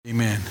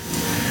Amen.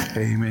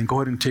 Amen. Go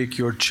ahead and take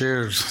your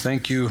chairs.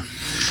 Thank you,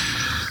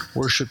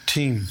 worship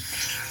team.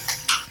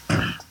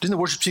 Didn't the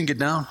worship team get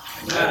down?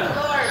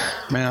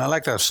 Man, I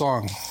like that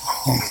song.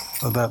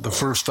 The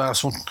first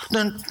fast one.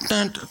 Dun,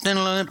 dun, dun, dun,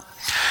 dun.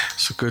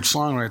 It's a good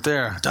song right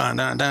there. Dun,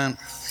 dun, dun.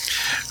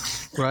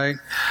 Right?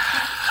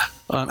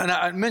 And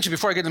I mentioned,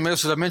 before I get to the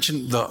message, I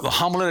mentioned the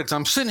homiletics.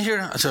 I'm sitting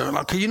here, I said,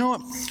 okay, you know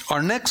what?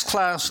 Our next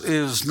class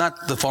is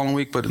not the following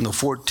week, but in the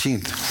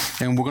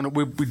 14th. And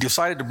we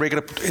decided to break it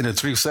up into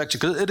 3 sections,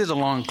 because it is a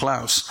long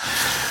class.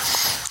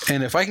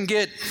 And if I can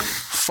get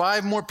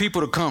 5 more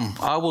people to come,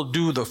 I will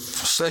do the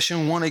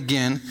session 1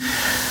 again.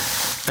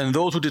 And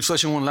those who did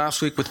session 1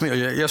 last week with me, or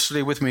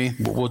yesterday with me,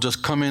 will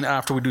just come in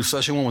after we do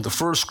session 1 with the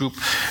first group,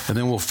 and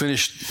then we'll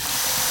finish.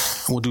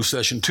 We'll do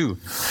session 2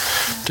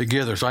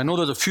 together. So I know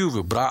there's a few of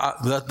you, but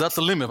that's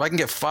the limit. If I can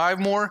get 5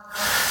 more,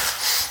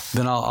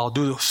 then I'll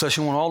do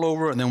session 1 all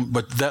over. And then,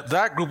 but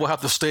that group will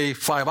have to stay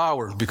 5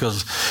 hours,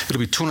 because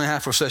it'll be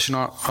 2.5 for session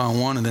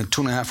 1, and then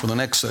 2.5 for the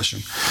next session.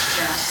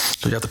 Yeah.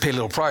 So you have to pay a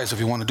little price if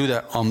you want to do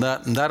that on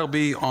that. And that'll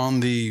be on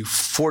the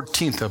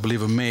 14th, I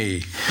believe, of May.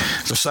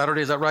 So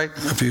Saturday, is that right?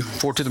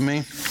 14th of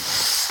May?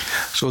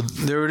 So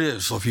there it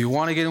is. So if you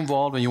want to get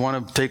involved and you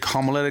want to take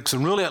homiletics,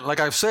 and really, like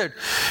I've said,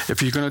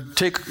 if you're going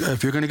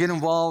to get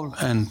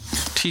involved and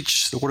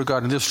teach the Word of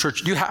God in this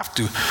church, you have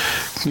to.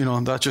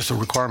 That's just a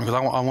requirement,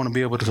 because I want to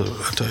be able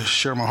to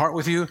share my heart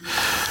with you,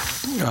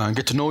 and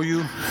get to know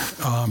you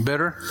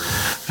better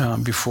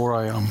before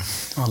I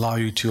allow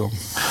you to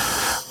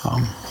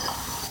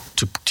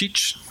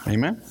teach.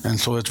 Amen. And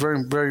so it's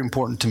very, very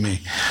important to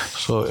me.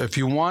 So if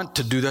you want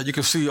to do that, you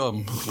can see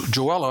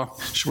Joella.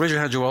 Raise your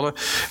hand, Joella,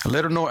 and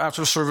let her know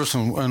after the service.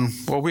 And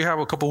we have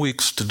a couple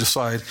weeks to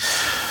decide.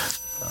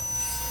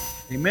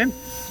 Amen.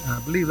 I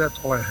believe that's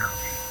all I have.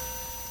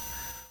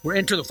 We're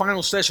into the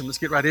final session. Let's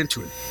get right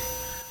into it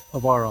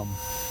of our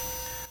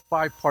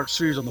 5-part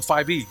series on the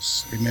 5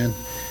 E's. Amen.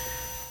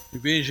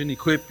 Envision,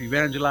 equip,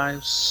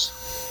 evangelize,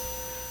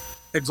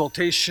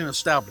 exaltation,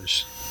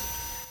 establish.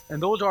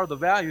 And those are the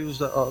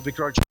values of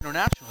Victory Arch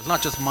International. It's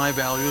not just my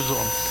values.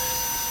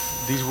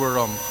 These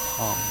were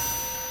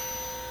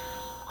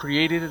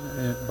created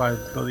by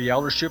the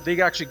eldership.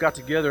 They actually got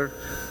together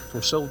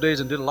for several days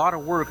and did a lot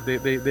of work. They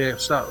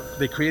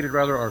created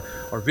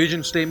our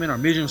vision statement, our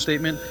mission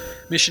statement,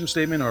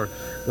 or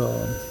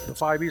the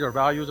 5 E's, our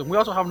values. And we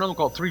also have another one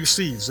called 3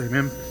 C's.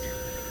 Amen.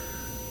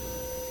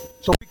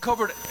 So we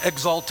covered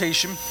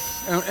exaltation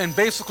and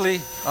basically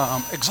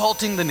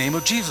exalting the name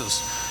of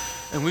Jesus.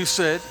 And we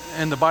said,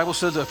 and the Bible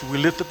says that if we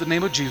lift up the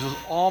name of Jesus,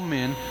 all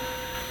men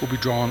will be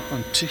drawn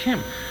unto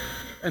him.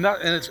 And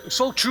it's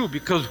so true,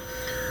 because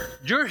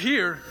you're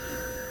here.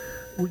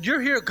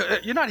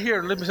 You're not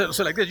here. Let me say it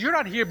like this: you're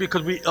not here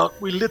because we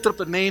lifted up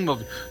the name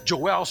of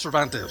Joel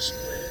Cervantes.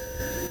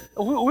 If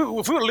we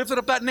would have lifted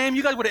up that name,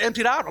 you guys would have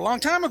emptied out a long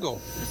time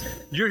ago.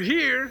 You're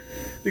here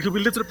because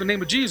we lifted up the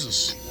name of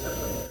Jesus,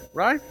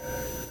 right?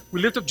 We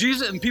lift up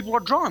Jesus, and people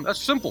are drawn.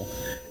 That's simple,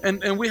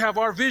 and we have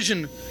our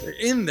vision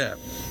in that.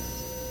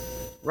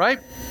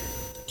 Right?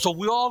 So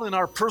we all, in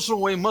our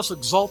personal way, must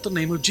exalt the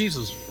name of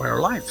Jesus by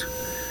our life.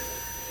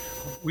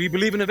 We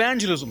believe in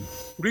evangelism,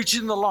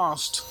 reaching the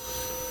lost,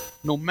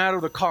 no matter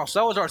the cost.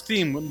 That was our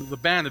theme. The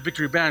band, the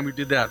Victory Band, we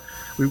did that.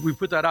 We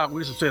put that out.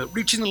 We used to say that,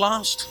 reaching the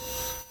lost,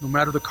 no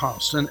matter the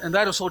cost. And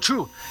that is so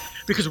true,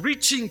 because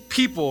reaching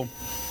people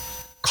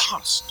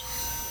cost.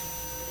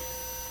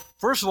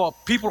 First of all,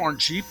 people aren't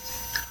cheap.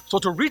 So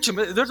to reach them,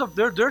 there's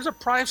a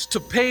price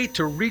to pay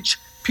to reach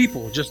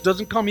people. It just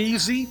doesn't come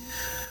easy,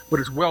 but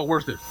it's well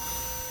worth it,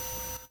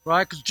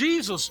 right? Because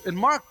Jesus and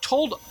Mark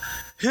told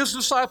his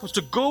disciples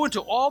to go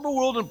into all the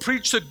world and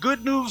preach the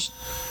good news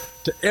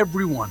to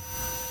everyone.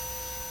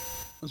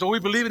 And so we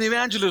believe in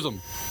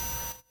evangelism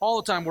all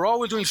the time. We're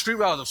always doing street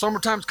rallies. If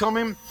summertime's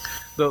coming,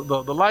 the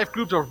life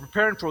groups are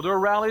preparing for their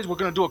rallies. We're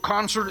going to do a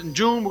concert in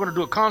June. We're going to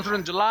do a concert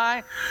in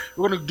July.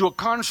 We're going to do a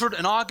concert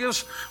in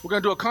August. We're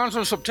going to do a concert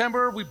in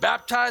September. We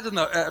baptized in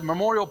the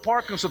Memorial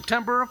Park in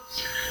September.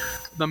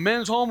 The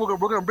men's home, we're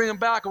going to bring them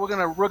back, and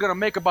we're going to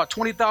make about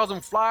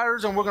 20,000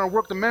 flyers, and we're going to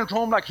work the men's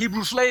home like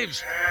Hebrew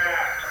slaves.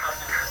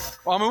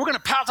 We're going to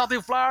pass out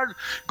the flyers,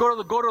 go to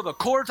the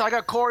courts. I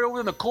got Corey over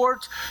in the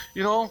courts,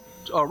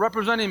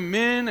 representing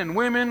men and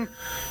women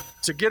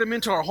to get them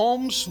into our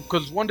homes,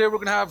 because one day we're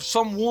going to have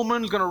some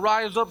woman going to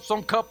rise up,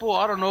 some couple,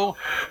 I don't know,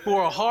 who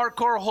are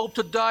hardcore, hope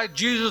to die,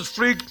 Jesus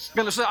freak,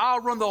 going to say, I'll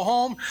run the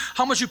home.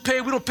 How much you pay?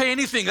 We don't pay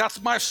anything.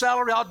 That's my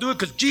salary. I'll do it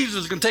because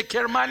Jesus is going to take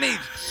care of my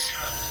needs.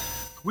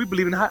 We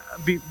believe in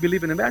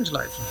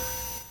evangelizing.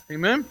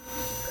 Amen?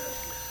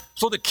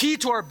 So the key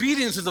to our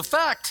obedience is the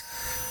fact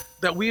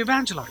that we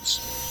evangelize.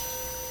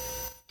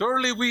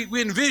 Thirdly, we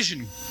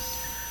envision.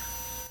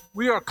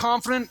 We are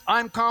confident,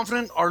 I'm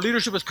confident, our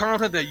leadership is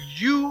confident that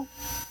you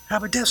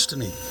have a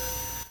destiny.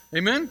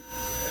 Amen?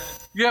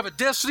 You have a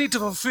destiny to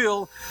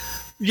fulfill.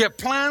 You have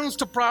plans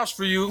to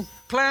prosper you,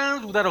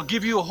 plans that will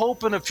give you a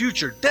hope and a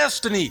future.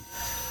 Destiny.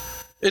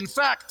 In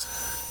fact,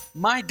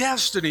 my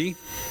destiny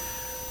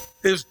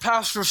is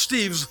Pastor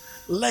Steve's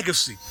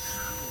legacy.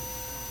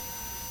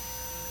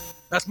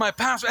 That's my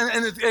pastor.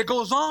 And it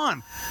goes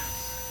on.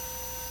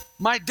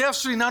 My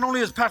destiny not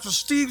only is Pastor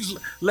Steve's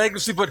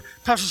legacy, but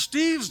Pastor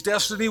Steve's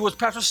destiny was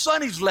Pastor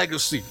Sonny's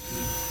legacy.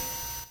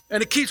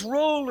 And it keeps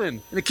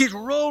rolling, and it keeps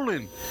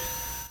rolling.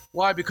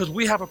 Why? Because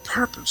we have a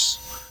purpose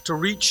to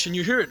reach, and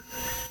you hear it,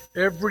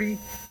 every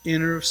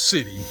inner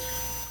city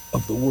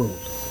of the world.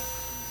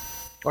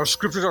 Our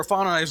scriptures are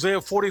found in Isaiah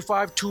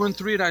 45, 2 and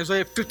 3, and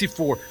Isaiah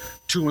 54,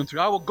 2 and 3.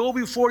 I will go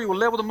before you, will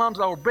level the mountains,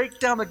 I will break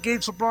down the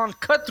gates of bronze,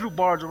 cut through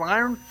bars of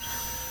iron.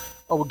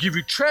 I will give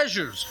you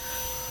treasures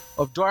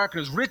of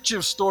darkness,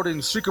 riches stored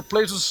in secret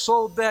places,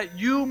 so that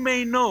you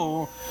may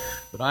know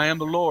that I am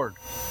the Lord,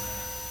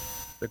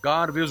 the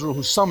God of Israel,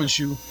 who summons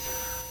you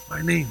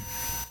by name.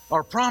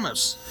 Our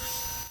promise.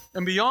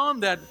 And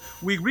beyond that,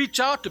 we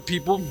reach out to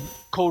people,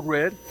 Code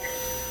Red.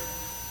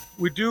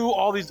 We do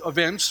all these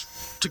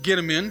events to get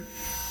them in.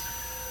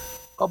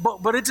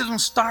 But it doesn't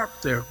start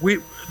there.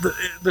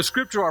 The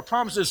scripture, our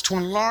promise is to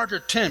enlarge our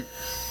tent.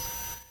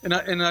 In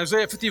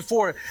Isaiah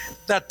 54,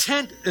 that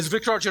tent is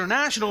Victory Arch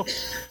International.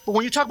 But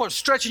when you talk about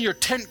stretching your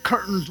tent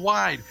curtains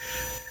wide,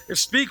 it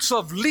speaks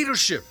of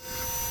leadership.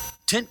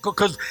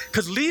 Because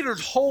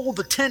leaders hold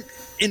the tent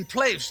in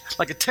place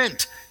like a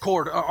tent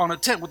cord on a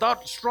tent.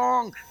 Without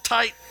strong,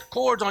 tight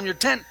cords on your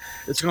tent,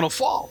 it's going to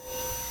fall.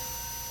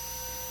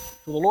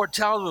 So the Lord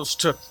tells us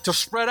to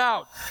spread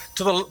out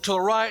to the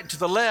right and to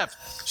the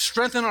left,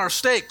 strengthen our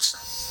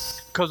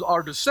stakes, because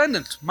our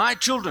descendants, my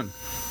children,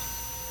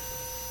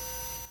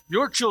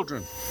 your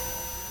children,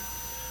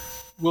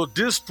 will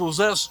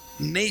dispossess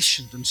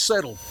nations and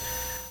settle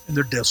in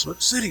their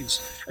desolate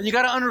cities. And you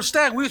got to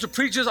understand, we used to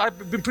preach this.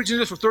 I've been preaching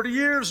this for 30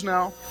 years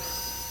now,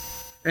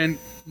 and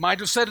my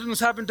descendants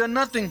haven't done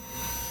nothing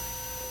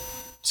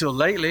till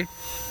lately.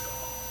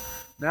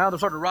 Now they're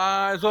starting to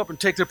rise up and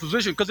take their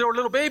position because they were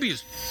little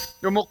babies.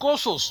 They're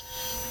mocosos,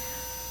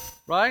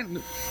 right?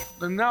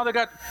 And now they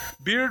got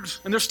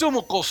beards, and they're still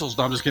mocosos.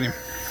 No, I'm just kidding.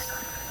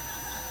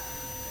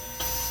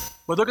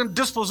 But they're going to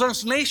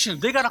dispossess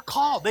nations. They got a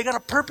call. They got a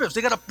purpose.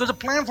 There's a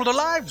plan for their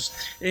lives.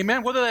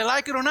 Amen. Whether they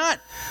like it or not.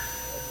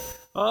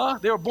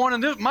 They were born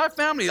in my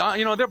family.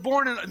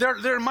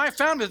 They're in my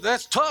family.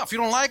 That's tough. You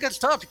don't like it, it's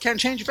tough. You can't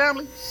change your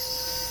family.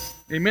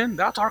 Amen.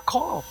 That's our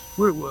call.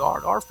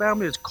 Our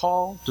family is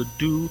called to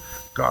do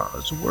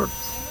God's work.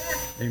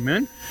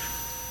 Amen.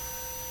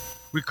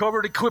 We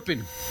covered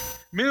equipping.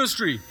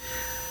 Ministry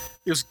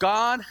is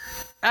God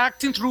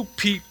acting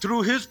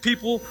through His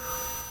people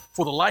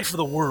for the life of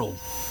the world.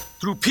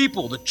 Through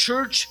people, the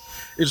church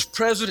is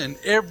present in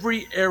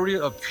every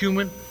area of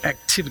human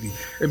activity.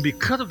 And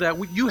because of that,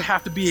 you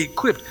have to be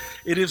equipped.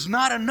 It is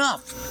not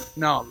enough.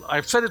 Now,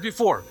 I've said it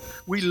before.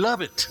 We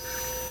love it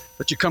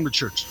that you come to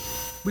church.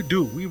 We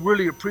do. We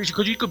really appreciate it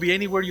because you could be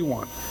anywhere you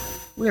want.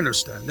 We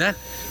understand that.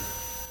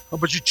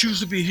 But you choose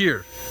to be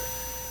here.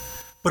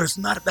 But that's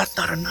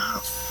not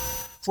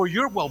enough for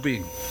your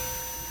well-being.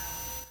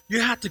 You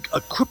have to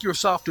equip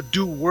yourself to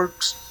do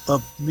works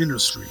of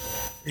ministry.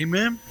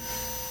 Amen?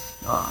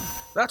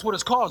 That's what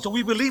it's called. So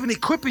we believe in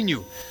equipping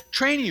you,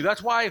 training you.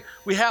 That's why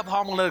we have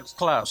homiletics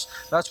class.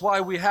 That's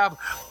why we have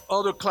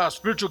other class,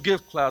 spiritual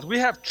gift class. We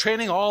have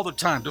training all the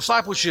time,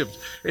 discipleship.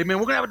 Amen.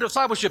 We're going to have a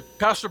discipleship.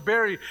 Pastor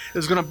Barry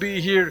is going to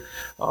be here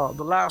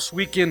the last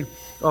weekend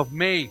of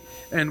May,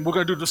 and we're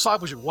going to do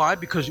discipleship. Why?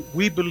 Because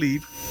we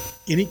believe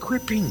in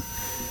equipping.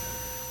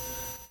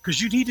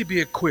 Because you need to be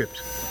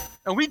equipped.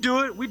 And we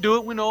do it, we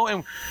know.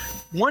 And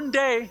one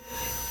day,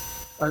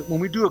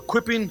 when we do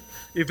equipping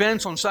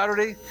events on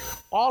Saturday,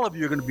 all of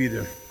you are going to be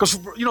there. Because,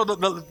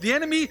 the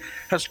enemy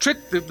has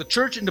tricked the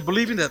church into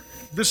believing that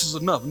this is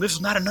enough. And this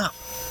is not enough.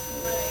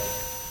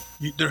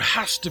 There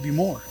has to be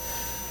more.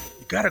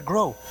 You got to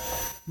grow.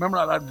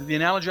 Remember the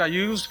analogy I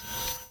used?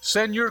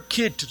 Send your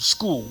kid to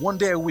school 1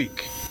 day a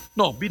week.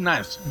 No, be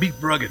nice. Be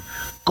rugged.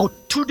 Go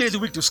 2 days a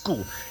week to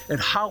school. And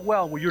how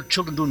well will your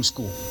children do in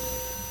school?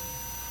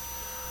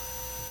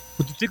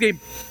 Would you think they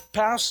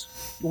pass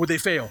or would they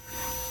fail?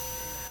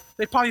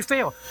 They probably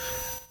fail.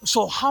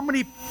 So how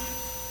many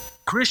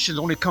Christians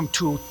only come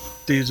 2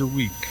 days a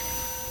week?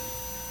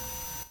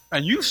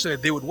 And you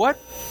said they would what?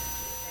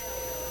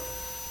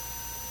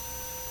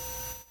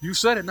 You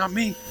said it, not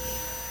me.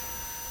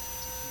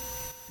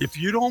 If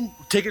you don't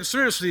take it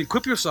seriously,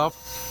 equip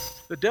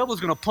yourself, the devil's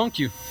going to punk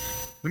you.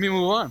 Let me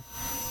move on.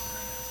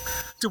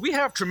 So we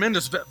have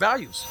tremendous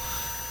values.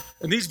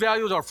 And these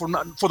values are for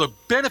the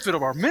benefit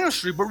of our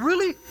ministry, but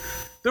really,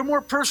 they're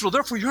more personal.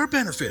 They're for your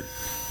benefit.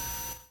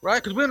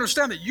 Right? Because we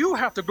understand that you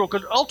have to grow.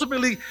 Because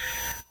ultimately,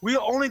 we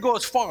only go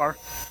as far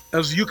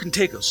as you can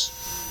take us.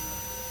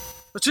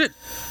 That's it.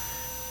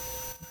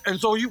 And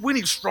so we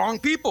need strong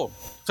people.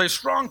 Say,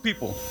 strong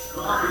people.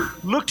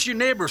 Look to your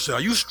neighbor and say,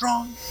 are you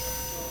strong?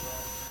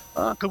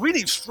 Because we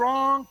need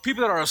strong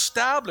people that are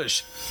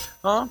established.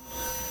 That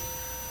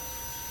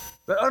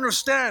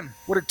understand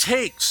what it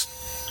takes.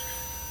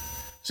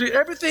 See,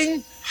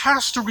 everything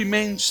has to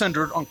remain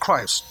centered on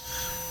Christ.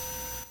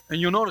 And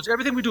you'll notice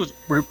everything we do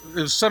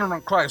is centered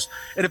on Christ.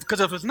 And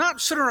because if it's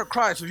not centered on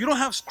Christ, if you don't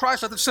have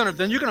Christ at the center,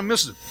 then you're going to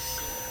miss it.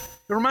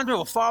 It reminds me of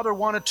a father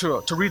wanted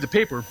to read the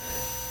paper.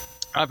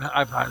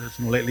 I've had this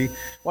one lately.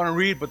 Want to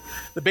read, but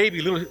the baby,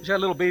 she had a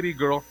little baby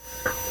girl,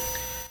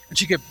 and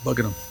she kept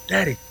bugging him.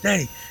 Daddy,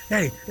 daddy,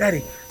 daddy,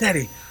 daddy,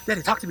 daddy,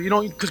 daddy, talk to me. You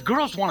know, because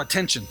girls want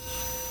attention.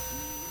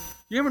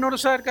 You ever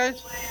notice that,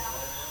 guys?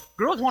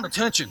 Girls want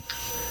attention,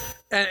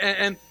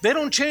 and they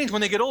don't change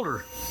when they get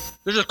older.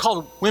 They're just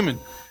called women,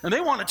 and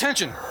they want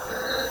attention.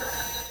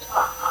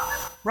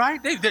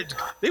 Right?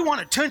 They want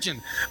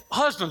attention.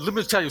 Husbands, let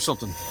me tell you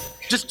something.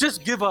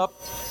 Just give up.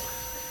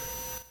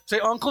 Say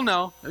uncle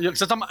now.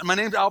 Since my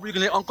name's Albert, you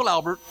can say Uncle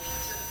Albert.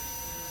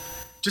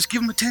 Just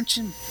give them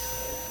attention.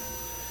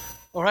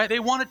 All right? They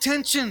want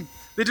attention.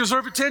 They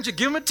deserve attention.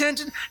 Give them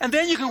attention, and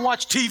then you can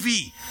watch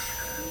TV.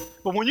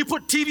 But when you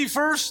put TV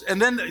first,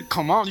 and then,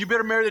 come on, you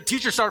better marry the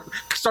teacher, start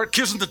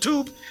kissing the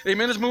tube.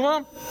 Amen, let's move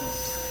on.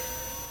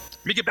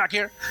 Let me get back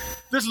here.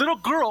 This little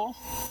girl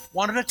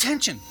wanted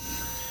attention.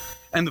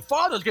 And the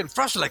father was getting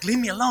frustrated, like, leave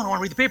me alone, I want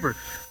to read the paper.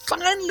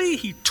 Finally,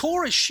 he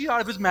tore a sheet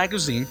out of his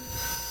magazine,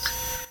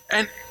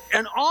 and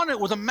on it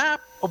was a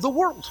map of the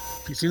world.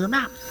 You see the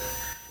map?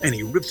 And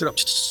he rips it up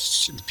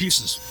into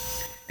pieces.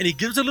 And he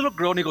gives the little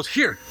girl, and he goes,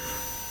 here,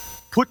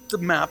 put the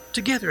map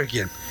together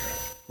again.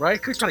 Right?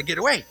 He's trying to get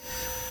away.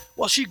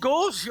 Well, she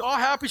goes, she's all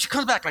happy. She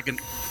comes back like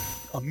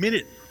a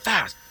minute,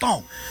 fast,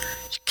 boom.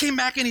 She came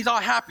back and he's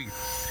all happy.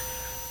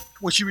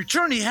 When she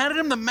returned, he handed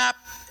him the map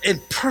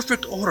in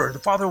perfect order. The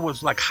father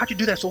was like, how'd you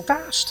do that so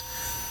fast?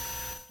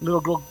 The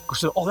little girl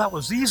said, oh, that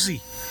was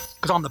easy.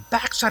 Because on the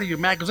back side of your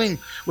magazine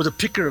was a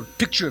picture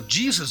of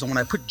Jesus. And when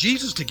I put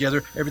Jesus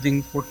together,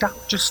 everything worked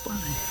out just fine.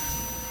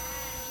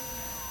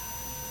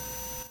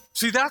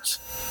 See, that's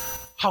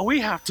how we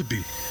have to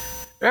be.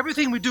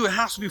 Everything we do, it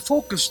has to be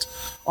focused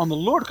on the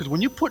Lord, because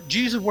when you put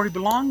Jesus where he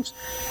belongs,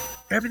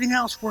 everything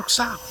else works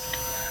out.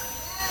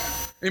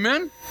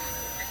 Amen?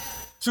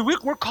 So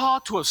we're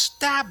called to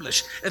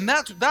establish, and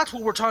that's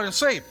what we're trying to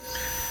say.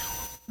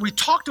 We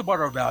talked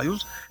about our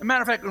values. As a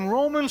matter of fact, in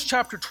Romans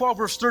chapter 12,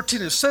 verse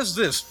 13, it says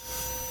this: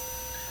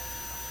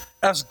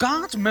 as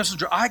God's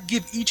messenger, I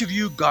give each of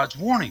you God's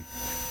warning.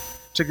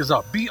 Check this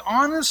out. Be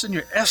honest in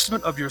your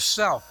estimate of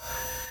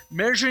yourself,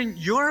 measuring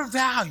your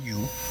value,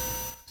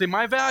 say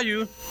my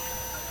value,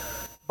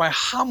 by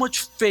how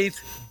much faith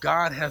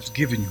God has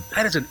given you.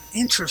 That is an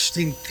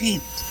interesting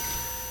thing.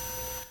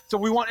 So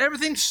we want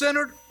everything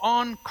centered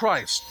on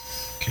Christ.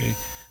 Okay.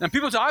 And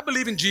people say, I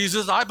believe in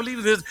Jesus, I believe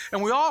in this,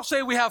 and we all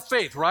say we have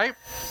faith, right?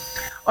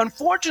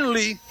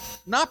 Unfortunately,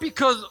 not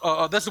because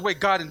that's the way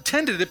God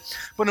intended it,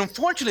 but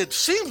unfortunately, it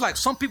seems like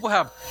some people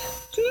have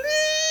little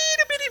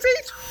bitty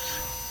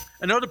faith,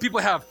 and other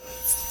people have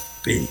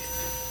faith,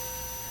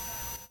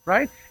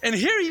 right? And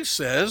here he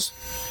says,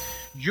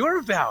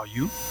 your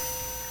value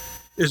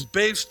is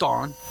based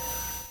on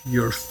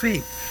your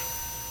faith.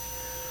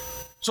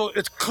 So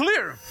it's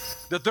clear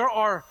that there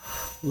are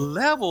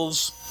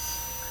levels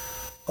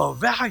of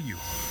value.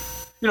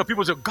 You know,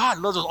 people say, God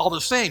loves us all the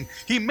same.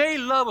 He may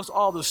love us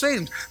all the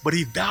same, but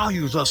he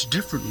values us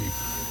differently.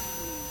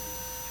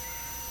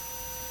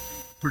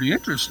 Pretty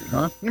interesting,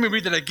 huh? Let me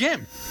read that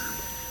again.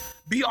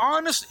 Be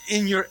honest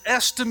in your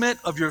estimate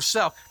of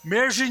yourself,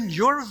 measuring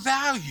your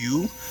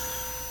value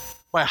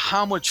by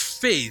how much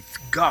faith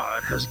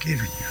God has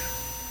given you.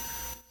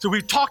 So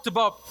we talked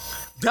about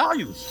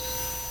values.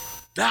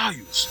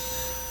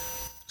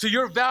 So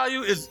your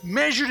value is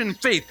measured in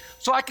faith.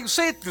 So I can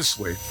say it this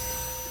way.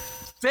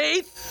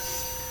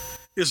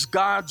 Faith is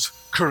God's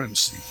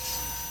currency.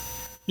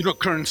 You know what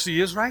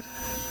currency is, right?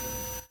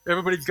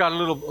 Everybody's got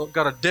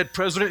a dead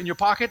president in your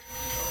pocket,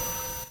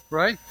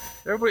 right?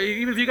 Everybody,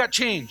 even if you got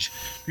change,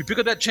 if you pick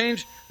up that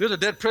change, there's a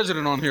dead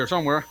president on here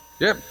somewhere.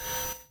 Yep,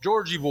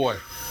 Georgie boy.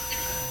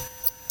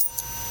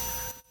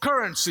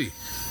 Currency.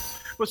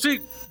 But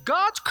see,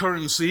 God's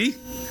currency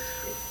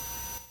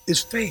is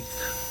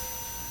faith.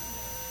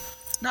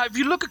 Now, if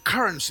you look at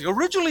currency,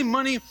 originally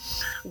money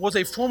was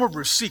a form of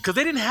receipt because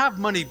they didn't have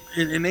money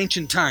in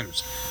ancient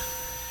times.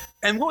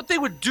 And what they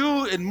would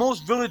do in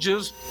most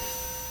villages,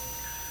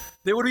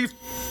 they would be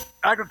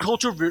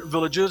agricultural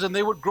villages, and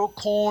they would grow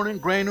corn and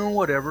grain and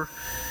whatever.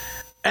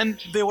 And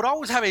they would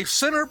always have a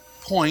center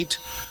point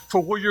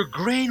for where your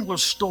grain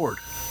was stored.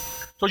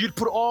 So you'd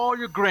put all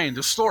your grain,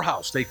 the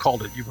storehouse, they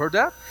called it. You've heard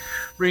that?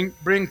 Bring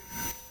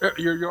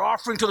your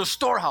offering to the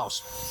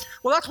storehouse.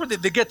 Well, that's where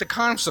they get the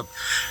concept.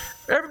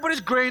 Everybody's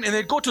grain, and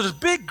they'd go to this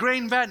big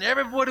grain vat, and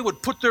everybody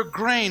would put their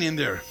grain in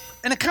there.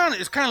 And it kind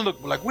of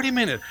looked like, wait a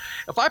minute,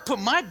 if I put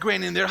my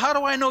grain in there, how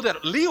do I know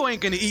that Leo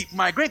ain't going to eat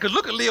my grain? Because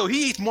look at Leo,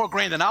 he eats more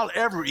grain than I'll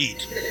ever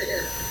eat.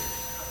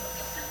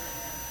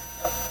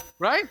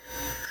 Right?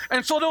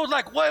 And so they was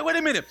like, wait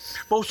a minute.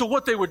 But so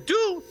what they would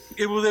do,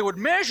 they would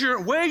measure,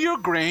 weigh your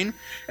grain,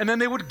 and then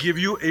they would give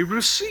you a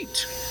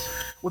receipt.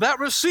 Well, that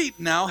receipt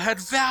now had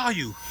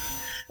value.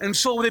 And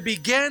so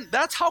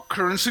that's how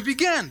currency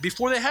began.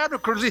 Before they had the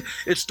currency,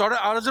 it started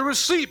out as a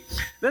receipt.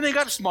 Then they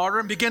got smarter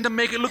and began to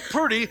make it look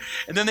pretty,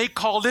 and then they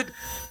called it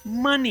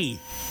money.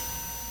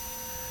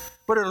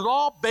 But it was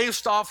all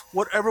based off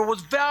whatever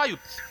was valued.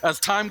 As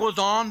time goes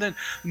on, then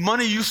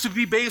money used to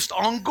be based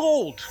on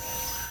gold.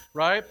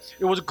 right?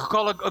 It was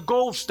called a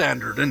gold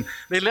standard, and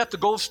they left the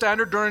gold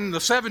standard during the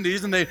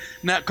 70s, and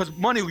because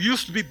money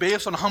used to be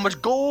based on how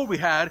much gold we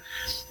had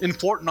in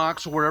Fort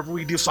Knox or wherever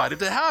we decided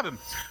to have it.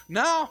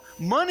 Now,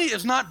 money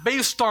is not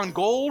based on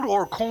gold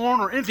or corn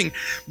or anything.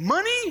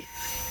 Money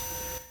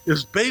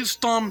is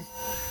based on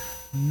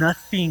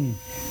nothing.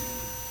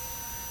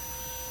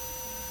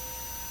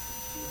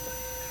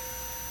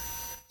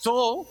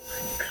 So,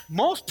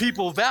 most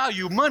people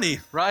value money,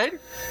 right?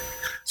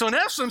 So in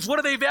essence, what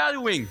are they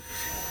valuing?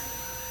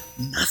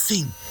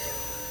 Nothing.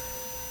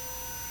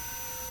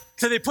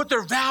 So they put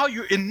their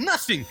value in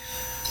nothing.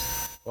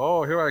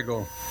 Oh, here I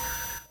go.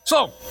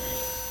 So,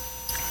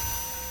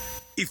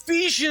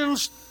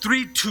 Ephesians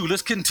 3:2.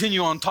 Let's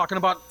continue on talking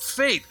about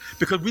faith,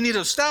 because we need to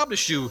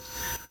establish you,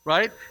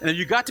 right? And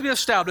you got to be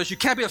established. You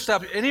can't be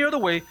established any other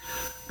way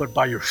but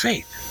by your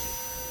faith.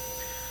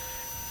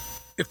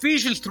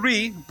 Ephesians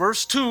 3,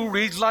 verse 2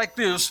 reads like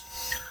this: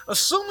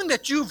 assuming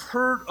that you've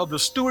heard of the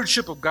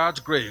stewardship of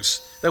God's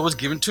grace that was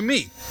given to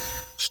me.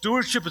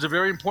 Stewardship is a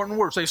very important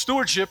word. Say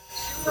stewardship.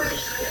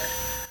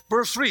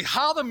 Verse 3,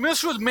 how the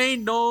mystery was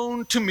made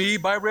known to me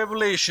by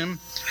revelation,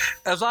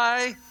 as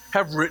I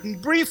have written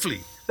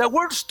briefly. That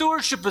word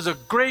stewardship is a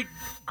great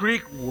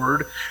Greek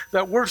word.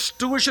 That word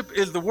stewardship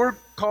is the word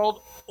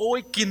called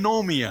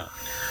oikonomia.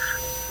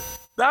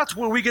 That's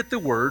where we get the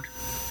word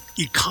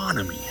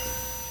economy.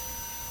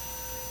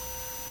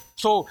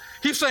 So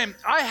he's saying,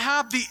 I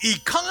have the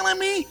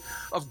economy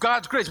of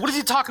God's grace. What is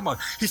he talking about?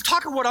 He's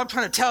talking about what I'm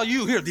trying to tell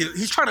you here.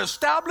 He's trying to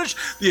establish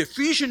the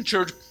Ephesian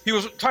church. He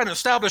was trying to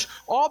establish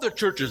all the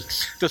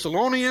churches.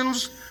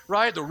 Thessalonians,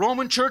 right? The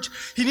Roman church.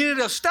 He needed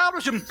to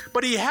establish them,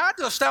 but he had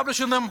to establish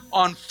them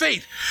on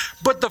faith.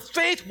 But the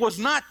faith was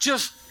not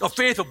just a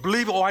faith of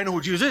believing, oh, I know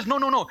who Jesus is.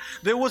 No.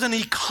 There was an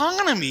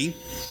economy,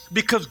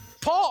 because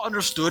Paul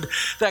understood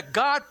that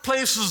God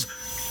places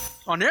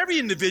on every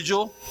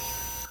individual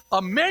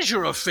a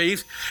measure of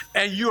faith,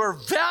 and your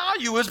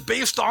value is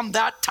based on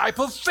that type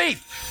of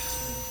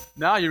faith.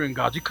 Now you're in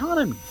God's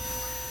economy.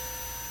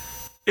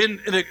 In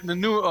the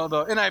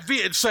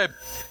NIV, it said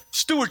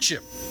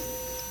stewardship.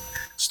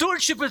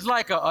 Stewardship is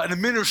like an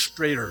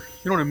administrator.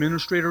 You know what an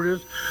administrator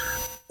is?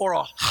 Or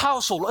a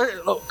household.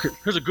 Okay,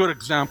 here's a good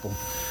example.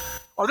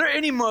 Are there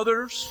any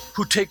mothers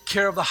who take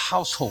care of the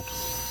household?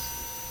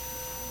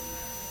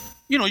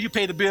 You know, you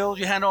pay the bills,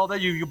 you handle all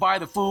that, you buy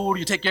the food,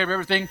 you take care of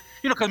everything.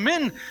 You know, because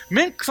men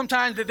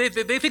sometimes they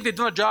think they've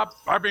done a job.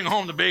 I bring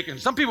home the bacon.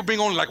 Some people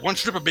bring only like one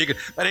strip of bacon.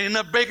 That ain't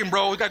enough bacon,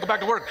 bro. We got to go back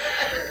to work.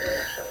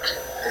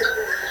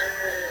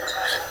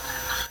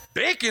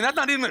 Bacon, that's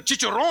not even a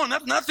chicharron.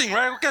 That's nothing,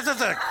 right? What is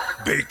that?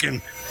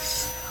 Bacon.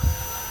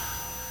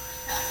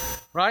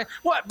 Right?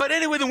 What? But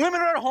anyway, the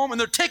women are at home and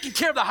they're taking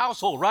care of the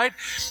household, right?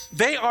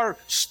 They are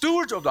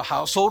stewards of the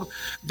household.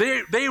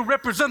 They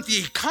represent the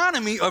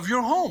economy of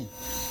your home.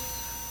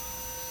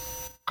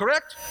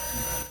 Correct?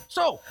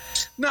 So,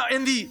 now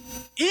in the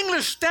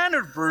English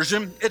Standard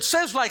Version, it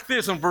says like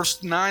this in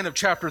verse 9 of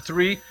chapter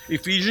 3,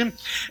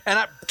 Ephesians,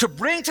 to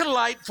bring to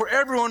light for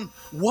everyone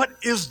what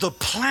is the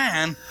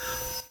plan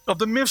of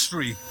the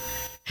mystery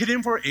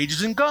hidden for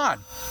ages in God.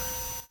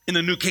 In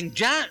the New King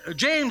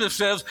James, it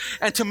says,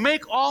 and to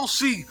make all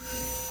see,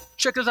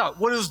 check this out,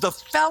 what is the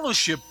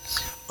fellowship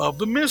of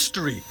the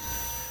mystery?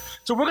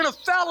 So we're going to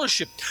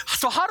fellowship.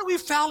 So how do we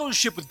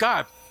fellowship with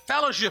God?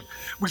 Fellowship,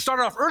 we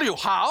started off earlier.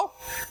 How?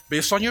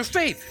 Based on your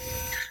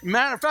faith.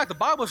 Matter of fact, the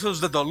Bible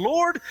says that the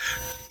Lord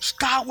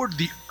scoured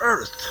the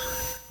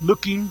earth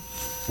looking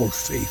for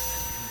faith.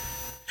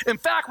 In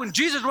fact, when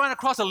Jesus ran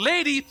across a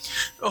lady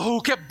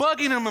who kept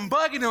bugging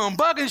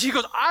him, she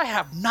goes, I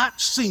have not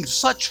seen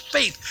such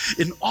faith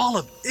in all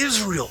of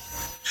Israel.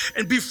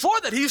 And before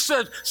that, he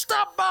said,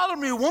 stop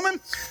bothering me, woman.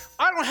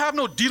 I don't have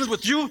no dealings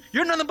with you.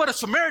 You're nothing but a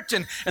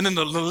Samaritan. And then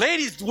the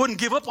ladies wouldn't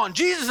give up on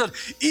Jesus. Said,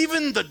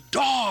 even the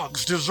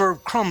dogs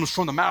deserve crumbs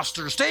from the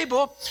master's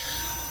table.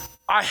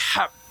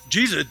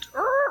 Jesus,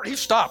 he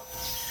stopped.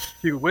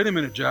 He goes, wait a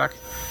minute, Jack.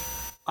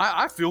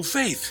 I feel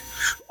faith.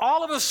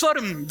 All of a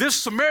sudden, this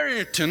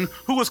Samaritan,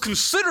 who was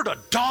considered a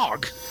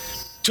dog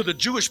to the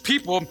Jewish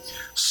people,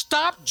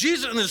 stopped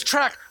Jesus in his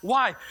track.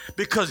 Why?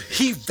 Because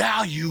he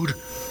valued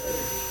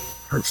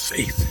her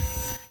faith.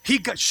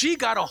 She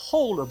got a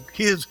hold of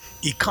his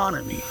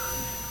economy.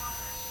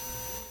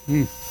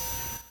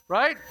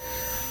 Right?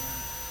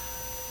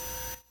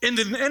 In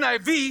the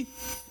NIV,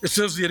 it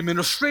says the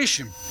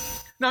administration.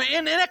 Now,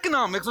 in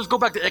economics, let's go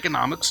back to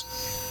economics.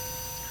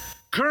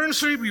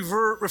 Currency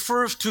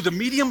refers to the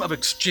medium of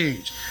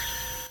exchange.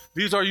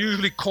 These are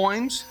usually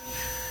coins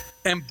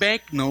and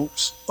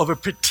banknotes of a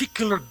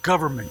particular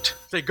government.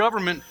 Say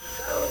government.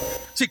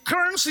 See,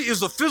 currency is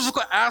the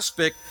physical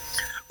aspect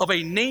of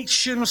a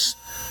nation's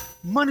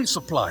money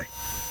supply.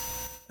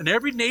 And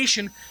every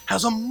nation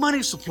has a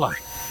money supply.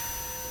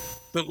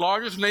 The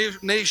largest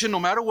nation, no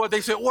matter what,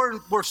 they say,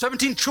 we're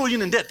 17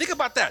 trillion in debt. Think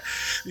about that.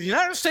 The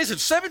United States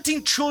is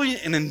 17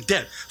 trillion in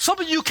debt. Some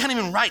of you can't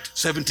even write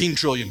 17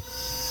 trillion.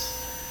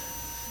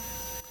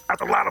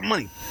 That's a lot of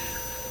money.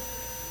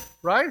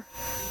 Right?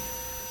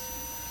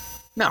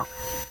 Now,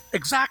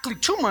 exactly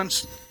 2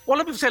 months. Well,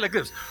 let me say it like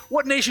this.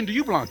 What nation do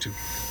you belong to?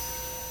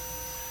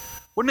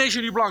 What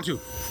nation do you belong to?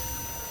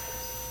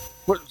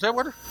 What, is that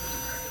what?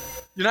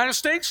 United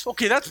States?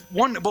 Okay, that's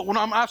one. But when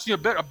I'm asking you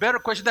a better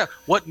question, that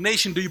what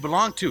nation do you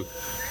belong to?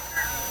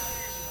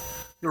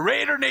 The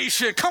Raider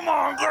Nation. Come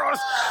on, girls.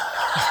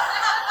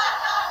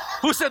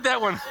 Who said that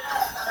one?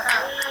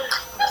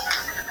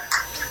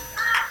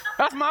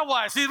 That's my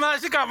wife. She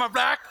got my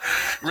back.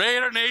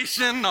 Raider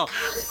Nation. No,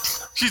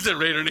 she said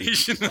Raider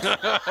Nation.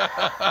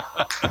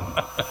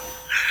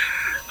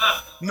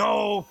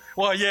 No.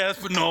 Well, yes,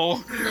 but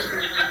no.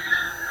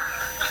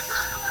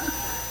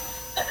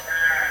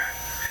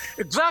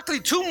 Exactly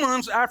 2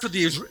 months after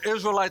the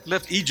Israelites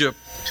left Egypt,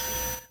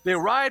 they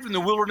arrived in the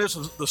wilderness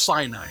of the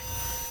Sinai.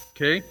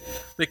 Okay?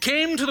 They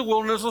came to the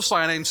wilderness of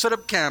Sinai and set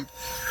up camp.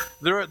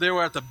 They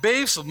were at the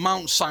base of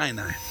Mount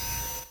Sinai.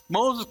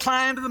 Moses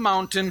climbed to the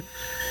mountain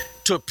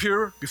to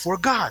appear before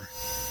God.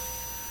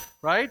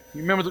 Right?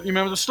 You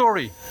remember the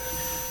story.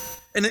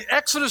 And in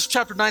Exodus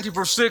chapter 19,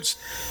 verse 6,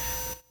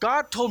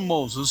 God told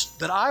Moses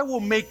that I will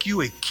make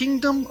you a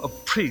kingdom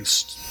of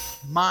priests,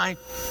 my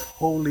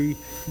holy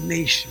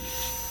nation.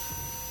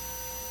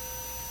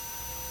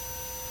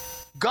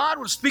 God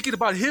was speaking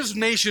about his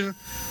nation,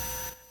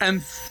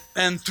 and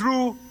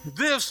through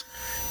this,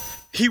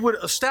 he would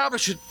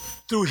establish it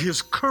through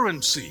his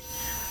currency.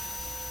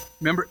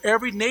 Remember,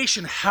 every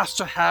nation has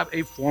to have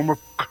a form of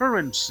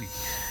currency.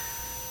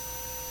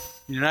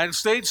 In the United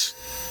States,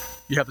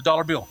 you have the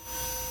dollar bill.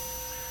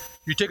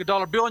 You take a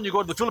dollar bill and you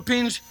go to the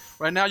Philippines.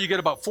 Right now, you get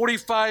about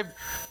 45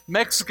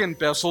 Filipino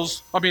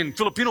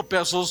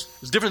pesos.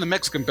 It's different than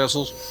Mexican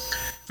pesos.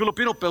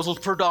 Filipino pesos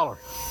per dollar.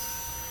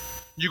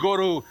 You go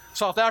to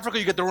South Africa,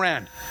 you get the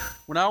rand.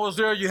 When I was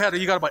there, you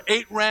got about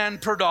 8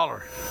 rand per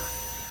dollar.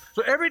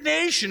 So every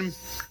nation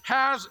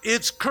has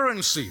its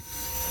currency.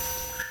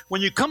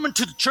 When you come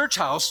into the church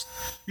house,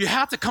 you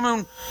have to come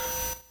in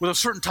with a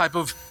certain type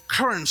of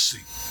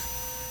currency.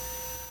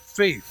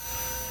 Faith.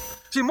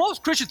 See,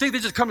 most Christians think they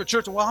just come to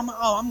church and,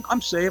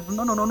 I'm saved.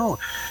 No.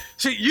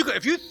 See,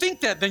 if you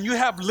think that, then you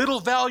have little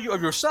value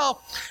of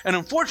yourself, and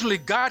unfortunately,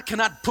 God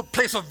cannot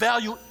place a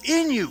value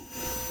in you.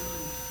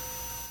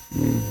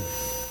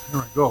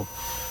 There I go.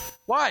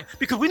 Why?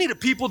 Because we need a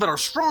people that are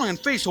strong in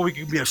faith so we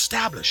can be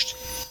established.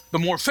 The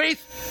more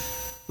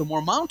faith, the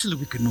more mountains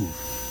we can move.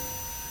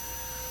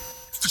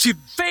 See,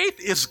 faith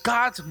is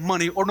God's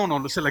money. Or no,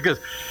 let's say it like this.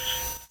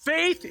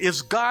 Faith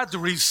is God's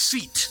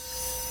receipt.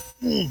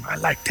 I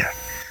like that.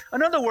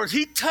 In other words,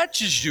 he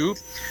touches you,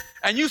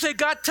 and you say,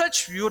 God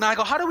touched you, and I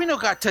go, how do we know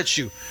God touched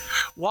you?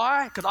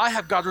 Why? Because I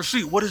have God's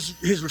receipt. What is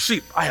his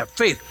receipt? I have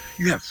faith.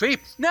 You have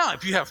faith. Now,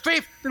 if you have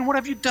faith, then what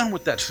have you done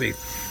with that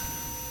faith?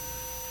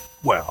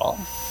 Well,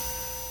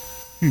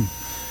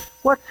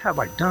 what have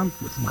I done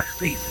with my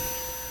faith?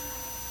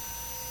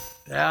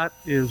 That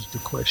is the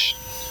question.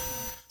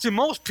 See,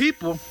 most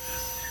people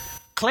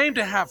claim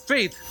to have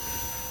faith,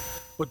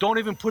 but don't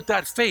even put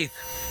that faith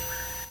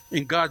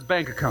in God's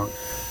bank account.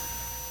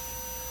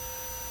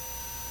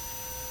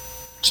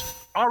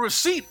 Our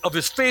receipt of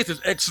his faith is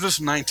Exodus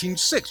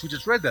 19:6. We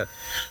just read that.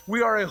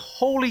 We are a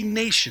holy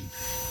nation.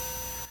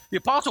 The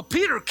Apostle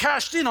Peter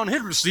cashed in on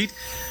his receipt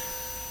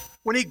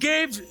when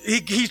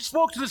he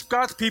spoke to this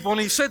God's people, and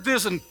he said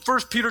this in 1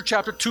 Peter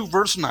chapter 2,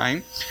 verse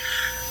 9.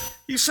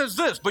 He says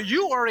this, but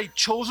you are a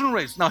chosen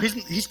race. Now,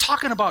 he's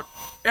talking about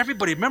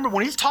everybody. Remember,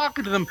 when he's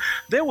talking to them,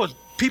 there was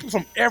people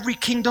from every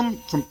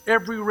kingdom, from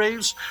every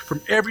race,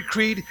 from every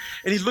creed.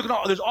 And he's looking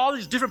at, there's all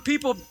these different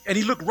people, and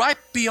he looked right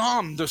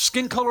beyond their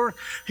skin color.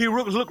 He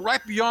looked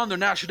right beyond their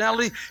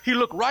nationality. He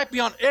looked right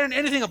beyond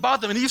anything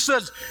about them. And he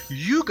says,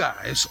 you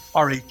guys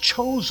are a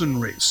chosen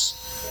race,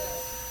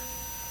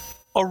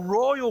 a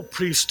royal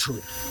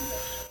priesthood,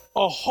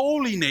 a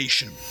holy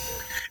nation,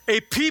 a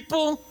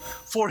people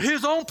for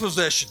his own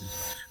possession,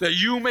 that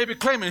you may be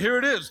claiming. Here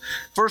it is,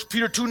 1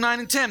 Peter 2, 9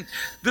 and 10.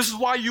 This is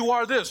why you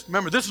are this.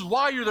 Remember, this is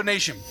why you're the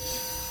nation.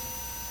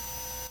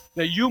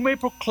 That you may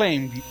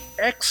proclaim the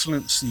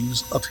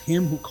excellencies of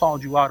him who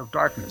called you out of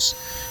darkness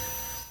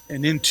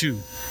and into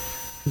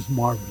his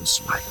marvelous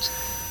light.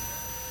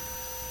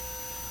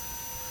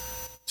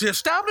 The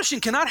establishing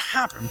cannot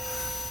happen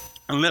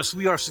unless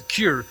we are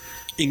secure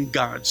in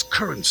God's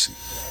currency.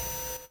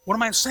 What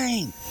am I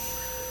saying?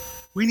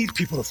 We need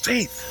people of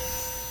faith.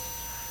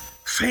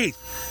 Faith.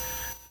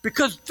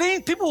 Because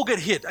people will get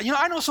hit. You know,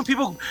 I know some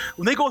people,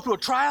 when they go through a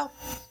trial,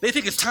 they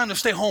think it's time to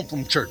stay home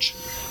from church.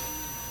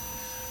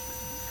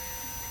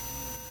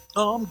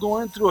 Oh, I'm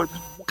going through it.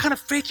 What kind of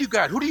faith you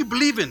got? Who do you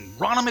believe in?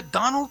 Ronald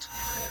McDonald?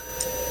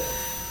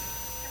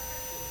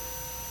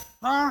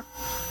 Huh?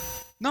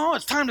 No,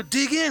 it's time to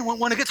dig in.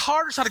 When it gets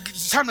harder,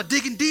 it's time to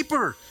dig in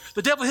deeper.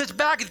 The devil hits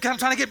back. It's kind of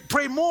trying to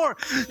pray more.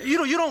 You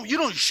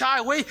don't shy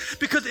away,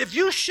 because if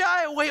you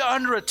shy away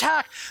under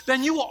attack,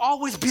 then you will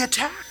always be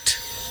attacked.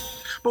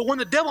 But when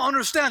the devil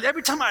understands,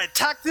 every time I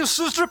attack this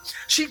sister,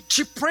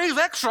 she prays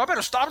extra. I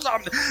better stop. All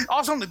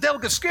of a sudden, the devil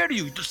gets scared of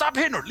you. Stop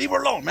hitting her. Leave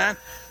her alone, man.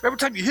 Every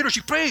time you hit her,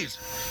 she prays.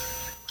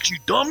 You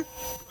dumb?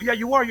 Yeah,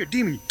 you are. You're a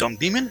demon, you dumb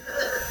demon.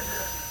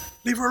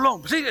 Leave her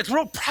alone. See, it's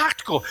real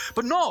practical.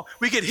 But no,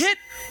 we get hit,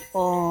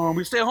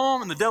 we stay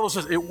home, and the devil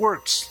says, it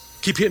works.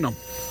 Keep hitting them.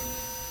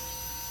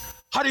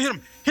 How do you hit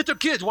them? Hit their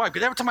kids. Why?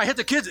 Because every time I hit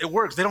the kids, it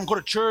works. They don't go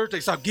to church. They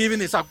stop giving.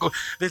 They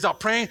stop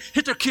praying.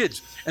 Hit their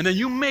kids. And then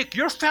you make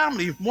your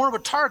family more of a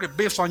target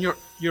based on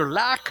your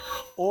lack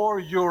or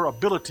your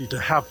ability to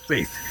have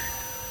faith.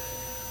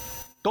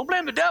 Don't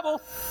blame the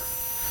devil.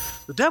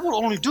 The devil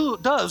only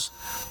does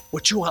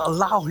what you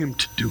allow him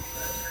to do.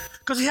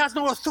 Because he has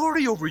no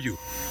authority over you.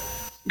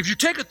 If you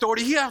take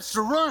authority, he has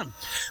to run.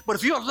 But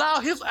if you allow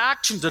his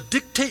actions to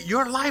dictate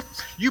your life,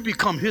 you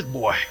become his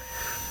boy.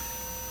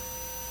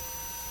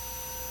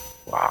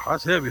 Wow,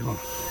 that's heavy, huh?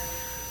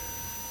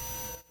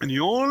 And the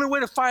only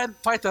way to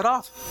fight that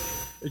off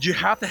is you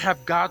have to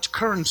have God's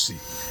currency.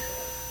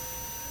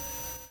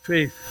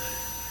 Faith.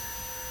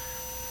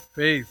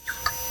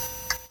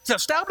 So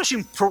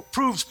establishing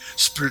proves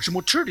spiritual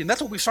maturity, and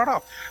that's what we start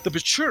off, the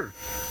mature.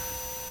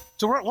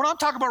 So what I'm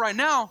talking about right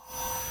now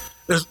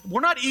is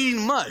we're not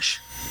eating mush.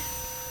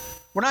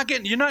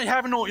 You're not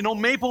having no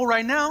maple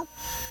right now,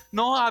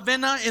 no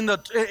avena in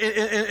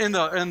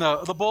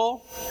the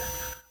bowl.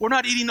 We're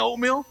not eating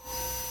oatmeal.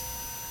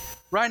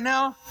 Right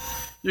now,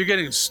 you're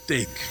getting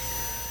steak,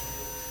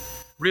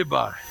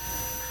 ribeye,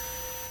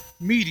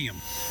 medium,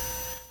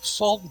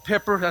 salt and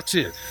pepper, that's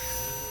it.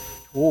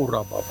 Oh,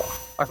 rababa.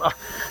 I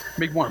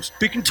make one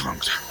speak in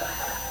tongues.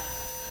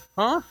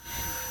 Huh?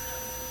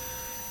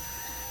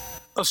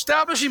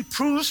 Establishing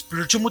proves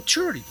spiritual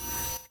maturity.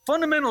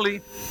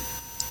 Fundamentally,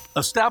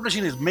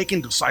 establishing is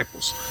making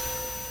disciples.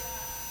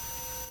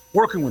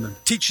 Working with them,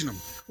 teaching them.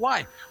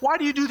 Why? Why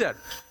do you do that?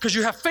 Because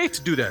you have faith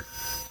to do that.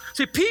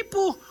 See,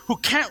 people who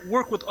can't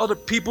work with other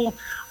people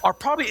are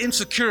probably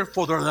insecure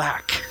for their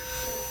lack.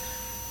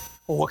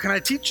 Well, what can I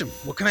teach them?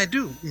 What can I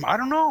do? I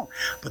don't know.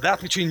 But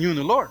that's between you and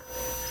the Lord.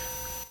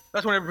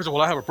 That's when everybody says,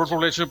 well, I have a personal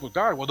relationship with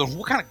God. Well, then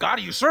what kind of God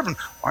are you serving?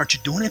 Aren't you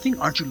doing anything?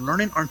 Aren't you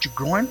learning? Aren't you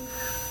growing?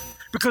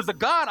 Because the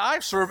God I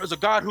serve is a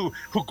God who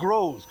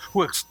grows,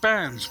 who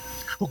expands,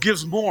 who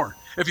gives more.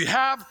 If you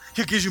have,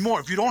 he gives you more.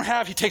 If you don't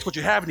have, he takes what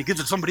you have and he gives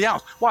it to somebody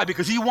else. Why?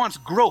 Because he wants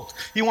growth.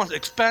 He wants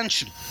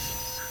expansion.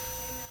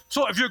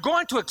 So if you're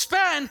going to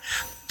expand,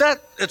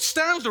 that it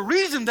stands to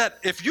reason that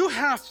if you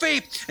have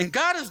faith and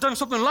God has done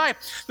something in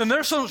life, then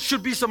there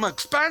should be some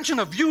expansion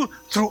of you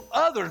through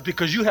others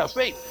because you have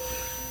faith.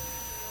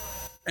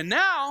 And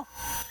now,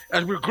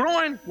 as we're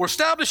growing, we're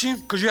establishing,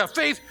 because you have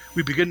faith,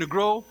 we begin to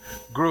grow.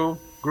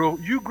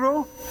 You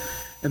grow,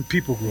 and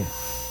people grow.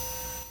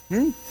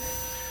 So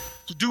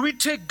do we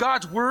take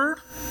God's word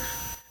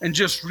and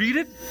just read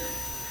it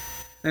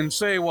and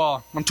say,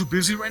 well, I'm too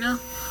busy right now?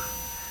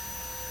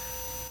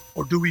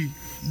 Or do we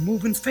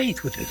move in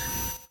faith with it?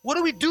 What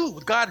do we do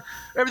with God,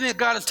 everything that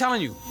God is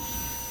telling you?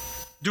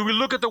 Do we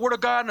look at the word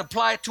of God and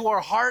apply it to our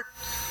heart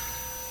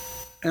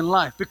and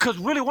life? Because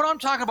really what I'm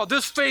talking about,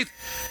 this faith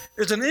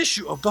is an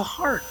issue of the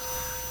heart.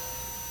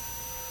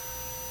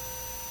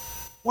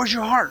 Where's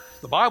your heart?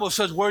 The Bible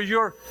says where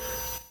your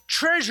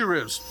treasure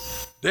is,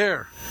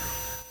 there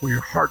will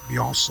your heart be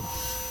also.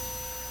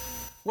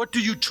 What do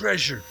you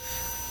treasure?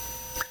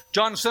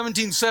 John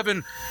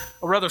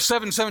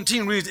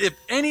 17:17 reads, if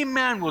any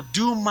man will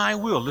do my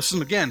will,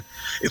 listen again,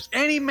 if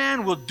any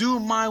man will do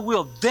my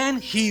will, then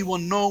he will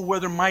know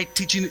whether my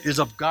teaching is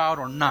of God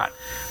or not.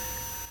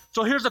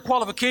 So here's the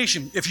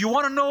qualification. If you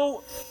want to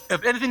know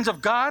if anything's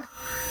of God,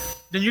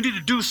 then you need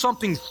to do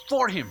something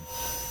for him.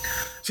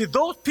 See,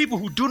 those people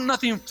who do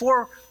nothing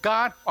for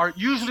God are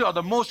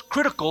the most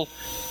critical,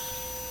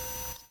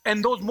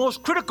 and those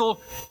most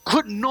critical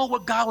couldn't know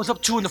what God was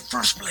up to in the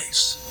first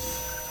place.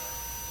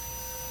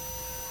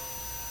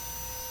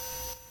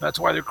 That's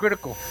why they're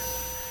critical.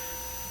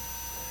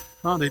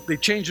 They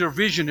change their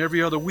vision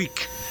every other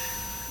week.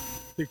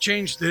 They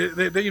change,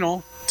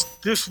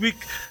 this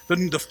week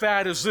the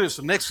fad is this,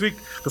 the next week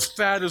the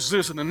fad is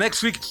this, and the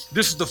next week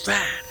this is the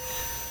fad.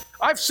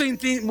 I've seen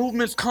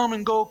movements come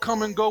and go.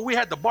 We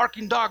had the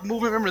barking dog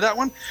movement, remember that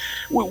one?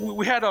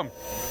 We had the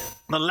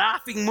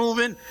laughing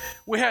movement.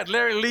 We had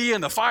Larry Lee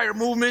and the fire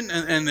movement,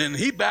 and then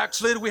he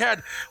backslid. We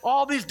had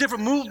all these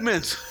different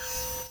movements.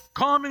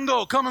 Come and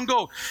go.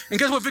 And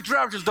guess what Victor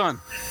Average has done?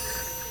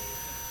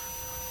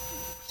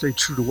 Stay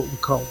true to what we're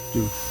called to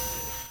do.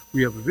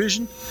 We have a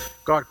vision.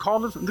 God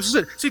called us, and this is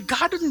it. See,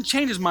 God doesn't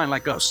change his mind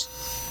like us.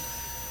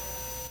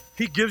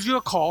 He gives you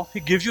a call. He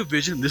gives you a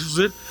vision. This is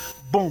it.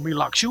 Boom, he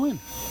locks you in.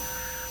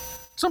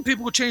 Some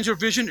people will change their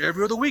vision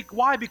every other week.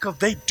 Why? Because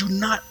they do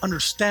not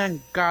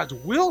understand God's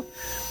will.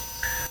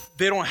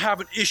 They don't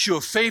have an issue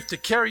of faith to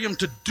carry him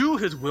to do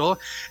his will.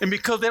 And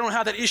because they don't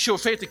have that issue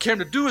of faith to carry him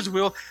to do his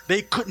will,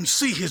 they couldn't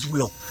see his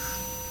will.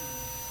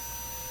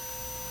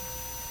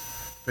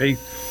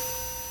 Faith.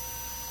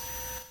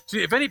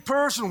 See, if any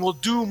person will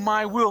do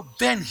my will,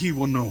 then he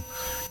will know.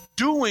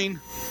 Doing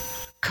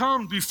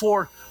comes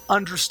before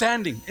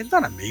understanding. Isn't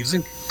that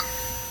amazing?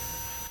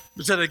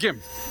 Let's say that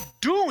again.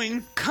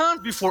 Doing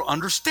comes before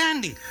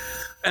understanding.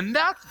 And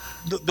that's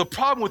the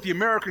problem with the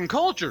American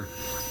culture.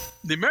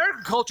 The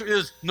American culture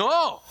is,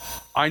 no,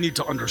 I need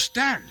to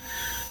understand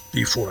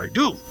before I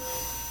do.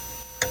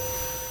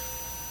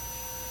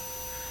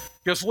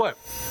 guess what?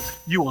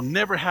 You will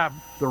never have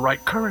the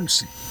right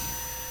currency.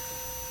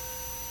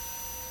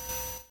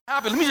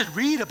 Let me just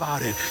read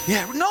about it.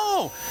 Yeah,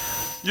 no.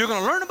 You're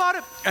going to learn about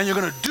it and you're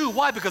going to do.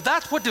 Why? Because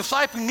that's what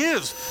discipling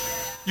is.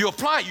 You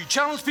apply it. You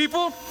challenge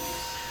people.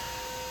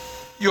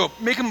 You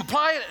make them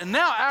apply it. And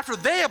now after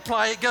they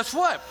apply it, guess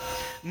what?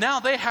 Now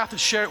they have to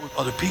share it with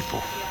other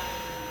people.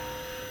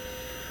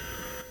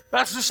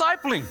 That's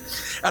discipling.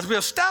 As we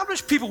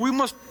establish people, we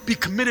must be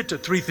committed to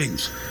three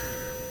things.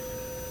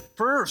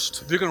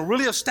 First, if you're going to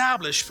really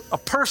establish a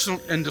person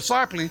in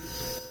discipling,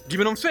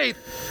 giving them faith,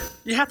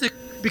 you have to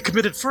be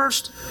committed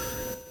first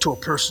to a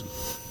person.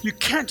 You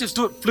can't just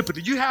do it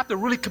flippantly. You have to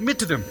really commit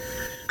to them.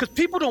 Because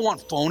people don't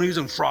want phonies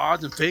and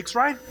frauds and fakes,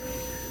 right?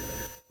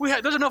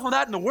 There's enough of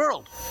that in the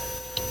world.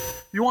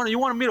 You want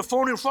to meet a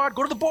phony or fraud,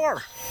 go to the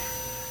bar.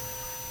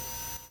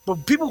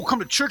 But people will come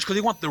to church because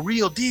they want the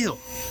real deal.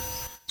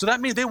 So that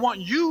means they want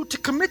you to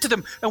commit to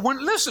them. And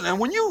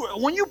when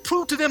you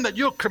prove to them that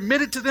you're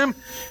committed to them,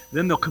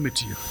 then they'll commit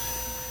to you.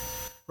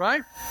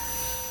 Right?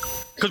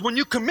 Because when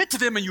you commit to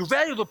them and you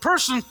value the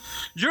person,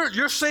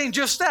 you're saying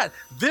just that.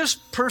 This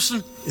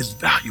person is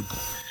valuable.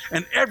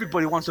 And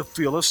everybody wants to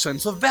feel a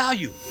sense of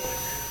value.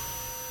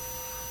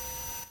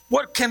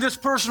 What can this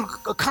person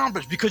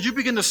accomplish? Because you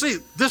begin to see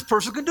this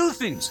person can do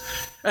things.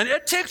 And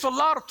it takes a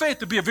lot of faith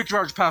to be a Victory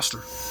Outreach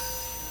pastor.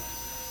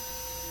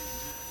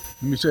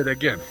 Let me say that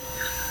again.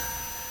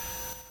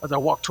 As I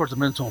walk towards the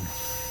men's home.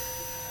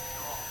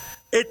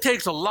 It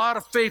takes a lot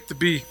of faith to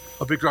be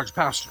a Victory Outreach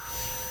pastor.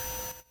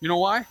 You know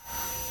why?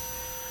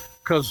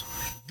 Because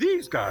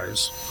these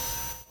guys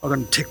are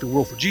going to take the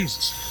world for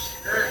Jesus.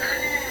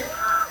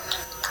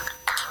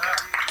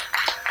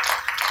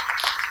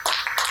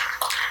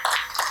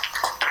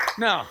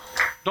 Now,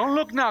 don't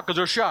look now because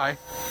they're shy.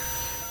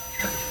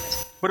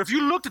 But if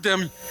you looked at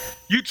them,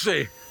 you'd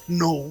say,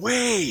 no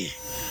way.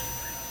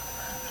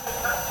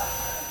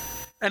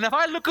 And if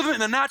I look at them in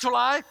the natural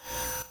eye,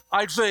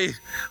 I'd say,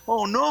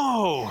 oh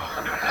no.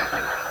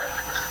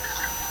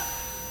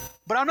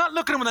 But I'm not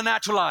looking at them in the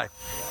natural eye.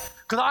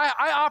 Because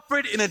I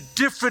operate in a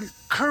different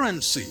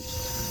currency.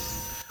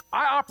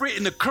 I operate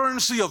in the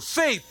currency of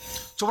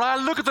faith. So when I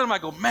look at them, I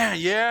go, man,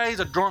 yeah, he's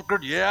a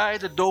drunkard. Yeah,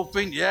 he's a dope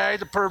fiend. Yeah,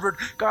 he's a pervert.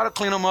 Got to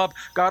clean him up.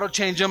 Got to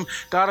change him.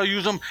 Got to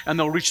use him. And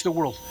they'll reach the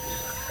world.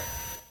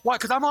 Why?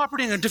 Because I'm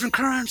operating in a different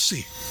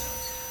currency.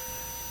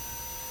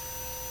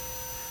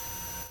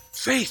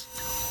 Faith.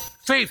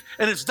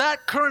 And it's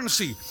that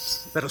currency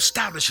that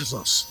establishes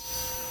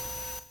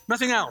us.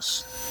 Nothing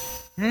else.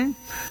 Then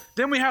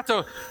we have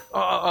to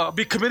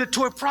be committed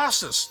to a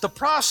process. The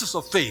process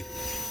of faith.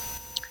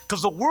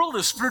 Because the world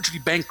is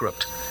spiritually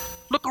bankrupt.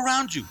 Look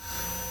around you.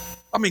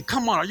 I mean,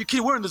 come on, are you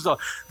kidding? We're in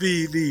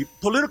the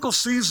political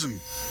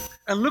season.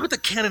 And look at the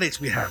candidates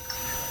we have.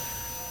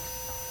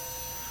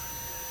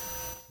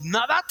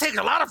 Now, that takes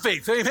a lot of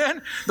faith,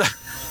 amen?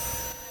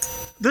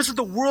 This is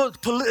the world,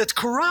 it's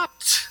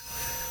corrupt.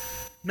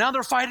 Now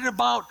they're fighting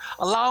about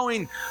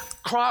allowing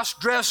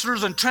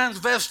cross-dressers and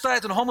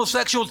transvestites and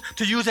homosexuals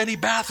to use any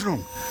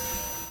bathroom.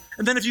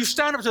 And then if you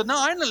stand up and say, no,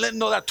 I ain't letting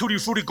no that tutti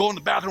frutti go in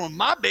the bathroom with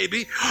my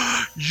baby,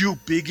 you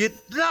bigot.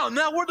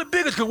 Now we're the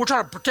biggest because we're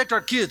trying to protect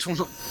our kids from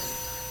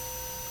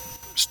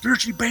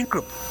spiritually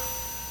bankrupt.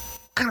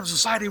 What kind of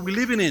society are we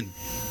living in?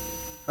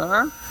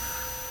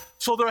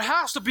 So there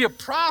has to be a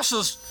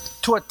process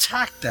to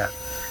attack that.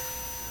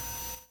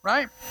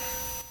 Right?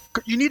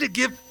 You need to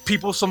give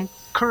people some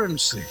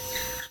currency.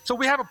 So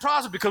we have a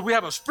process because we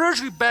have a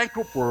spiritually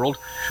bankrupt world,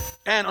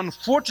 and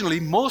unfortunately,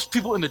 most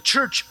people in the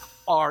church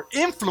are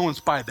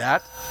influenced by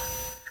that.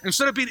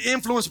 Instead of being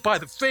influenced by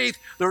the faith,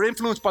 they're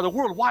influenced by the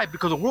world. Why?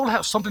 Because the world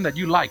has something that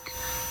you like.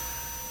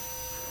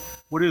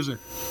 What is it?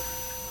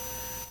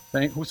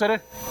 Who said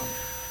it?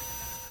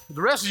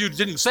 The rest of you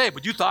didn't say it,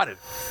 but you thought it.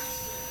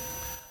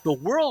 The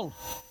world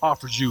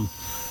offers you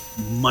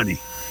money.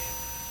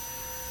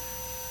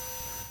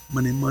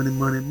 Money, money,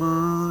 money,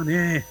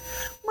 money,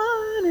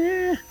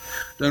 money.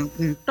 Dun,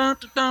 dun, dun,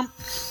 dun,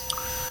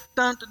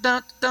 dun, dun,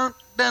 dun, dun,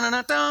 dun,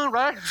 dun, dun,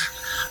 right?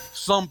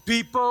 Some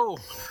people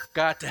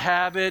got to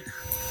have it.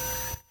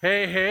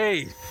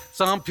 Hey,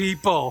 some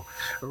people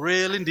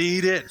really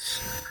need it.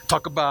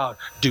 Talk about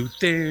do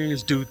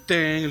things.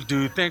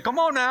 Come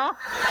on now.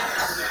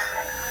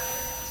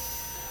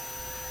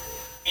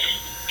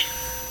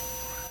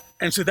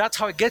 And so that's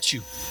how it gets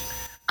you.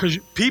 Because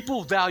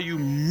people value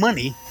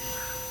money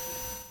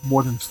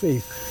more than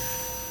faith.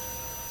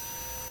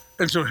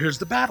 And so here's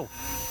the battle.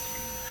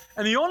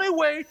 And the only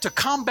way to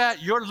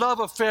combat your love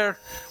affair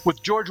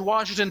with George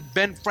Washington,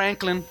 Ben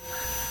Franklin,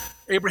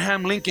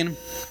 Abraham Lincoln,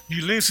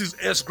 Ulysses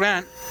S.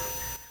 Grant,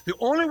 the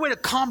only way to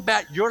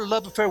combat your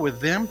love affair with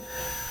them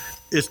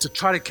is to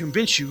try to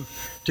convince you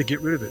to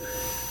get rid of it.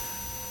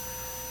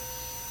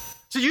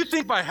 So you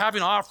think by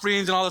having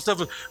offerings and all that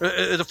stuff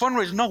is a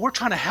fundraiser. No, we're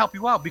trying to help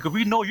you out because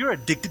we know you're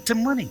addicted to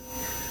money.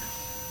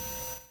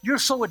 You're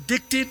so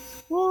addicted.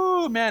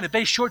 Ooh, man, if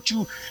they short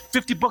you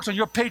 $50 on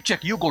your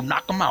paycheck, you'll go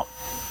knock them out.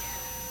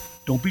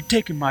 Don't be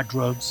taking my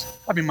drugs.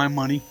 My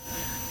money.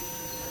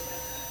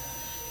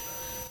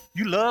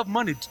 You love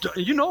money.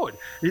 You know it.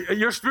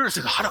 Your spirit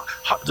says,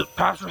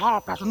 Pastor,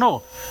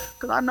 no.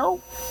 Because I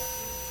know.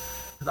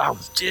 Because I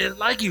was just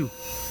like you.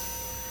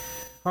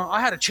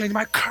 I had to change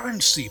my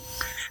currency.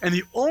 And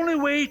the only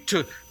way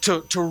to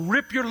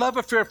rip your love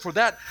affair for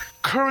that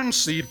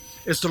currency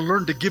is to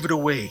learn to give it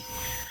away.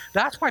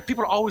 That's why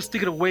people are always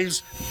thinking of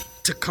ways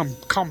to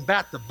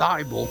combat the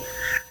Bible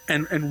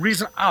and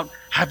reason out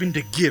having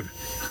to give.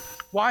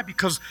 Why?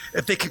 Because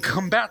if they can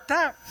combat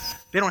that,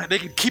 they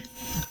can keep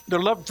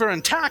their love affair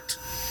intact.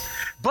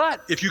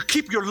 But if you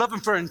keep your love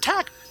affair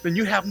intact, then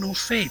you have no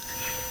faith.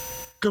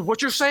 Because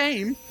what you're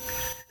saying,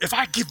 if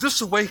I give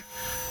this away,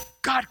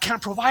 God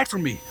can't provide for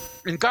me.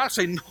 And God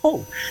say,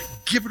 no,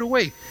 give it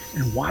away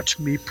and watch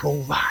me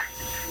provide.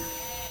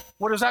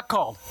 What is that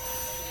called?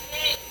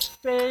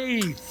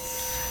 Faith.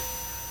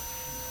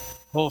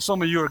 Oh,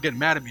 some of you are getting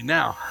mad at me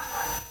now.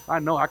 I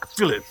know, I can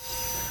feel it.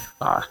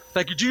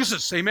 Thank you,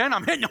 Jesus. Amen.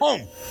 I'm heading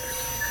home.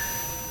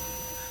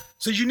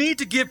 So you need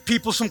to give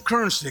people some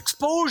currency,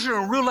 exposure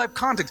in real life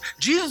context.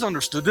 Jesus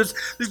understood this.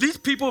 These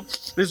people,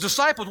 his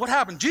disciples, what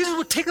happened? Jesus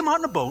would take them out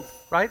in a boat,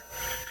 right?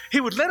 He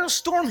would let a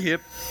storm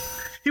hit.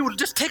 He would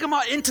just take them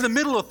out into the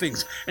middle of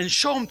things and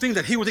show them things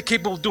that he was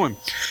capable of doing.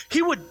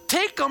 He would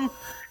take them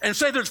and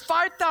say, there's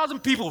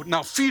 5,000 people,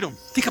 now feed them.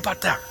 Think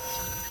about that.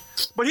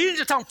 But he didn't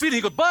just tell them feed them.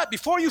 He goes, but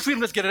before you feed them,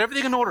 let's get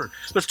everything in order.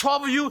 There's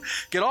 12 of you,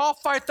 get all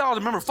 5,000.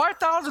 Remember,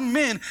 5,000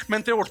 men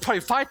meant there were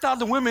probably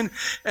 5,000 women.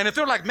 And if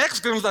they're like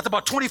Mexicans, that's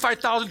about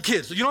 25,000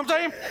 kids. You know what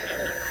I'm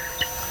saying?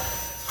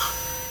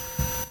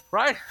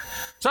 Right?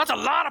 So that's a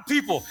lot of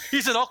people.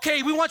 He said,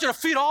 okay, we want you to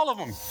feed all of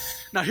them.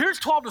 Now here's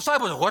 12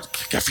 disciples. What?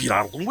 Can't feed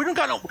all of them. We don't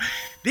got no.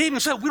 They even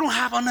said, we don't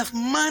have enough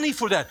money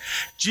for that.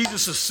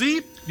 Jesus says,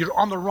 see, you're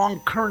on the wrong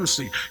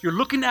currency. You're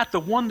looking at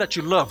the one that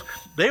you love.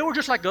 They were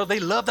just like us.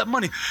 They love that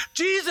money.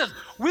 Jesus,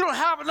 we don't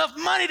have enough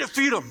money to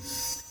feed them.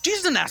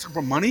 Jesus didn't ask them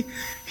for money.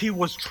 He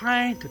was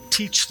trying to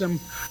teach them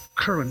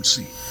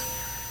currency,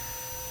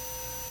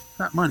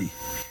 not money.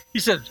 He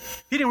said,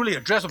 he didn't really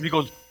address them. He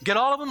goes, get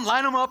all of them,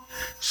 line them up,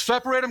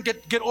 separate them,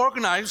 get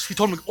organized. He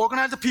told them to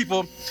organize the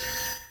people.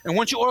 And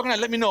once you organize,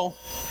 let me know.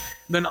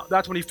 Then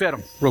that's when he fed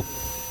them.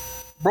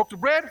 Broke the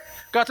bread,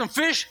 got some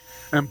fish,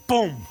 and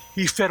boom,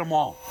 he fed them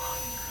all.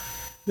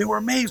 They were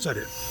amazed at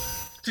it.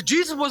 See,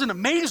 Jesus wasn't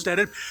amazed at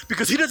it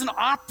because he doesn't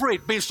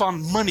operate based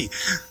on money.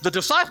 The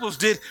disciples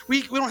did.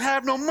 We don't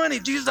have no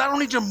money. Jesus, I don't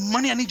need your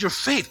money. I need your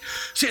faith.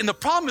 See, and the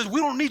problem is we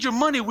don't need your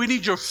money. We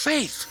need your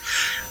faith.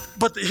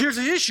 But here's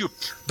the issue.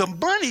 The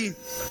money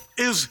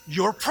is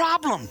your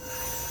problem.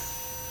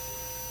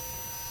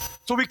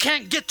 So we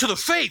can't get to the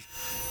faith.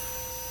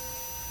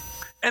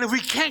 And if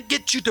we can't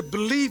get you to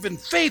believe in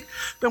faith,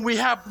 then we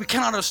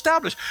cannot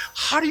establish.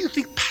 How do you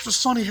think Pastor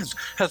Sonny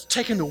has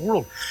taken the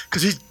world?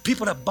 Because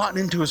people have bought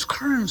into his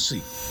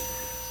currency,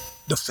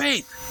 the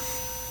faith.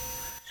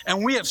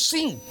 And we have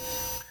seen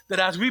that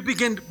as we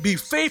begin to be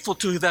faithful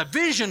to that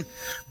vision,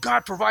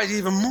 God provides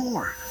even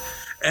more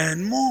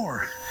and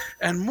more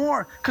and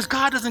more, because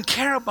God doesn't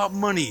care about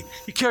money.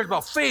 He cares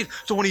about faith.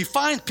 So when he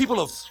finds people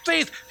of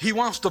faith, he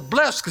wants to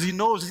bless because he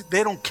knows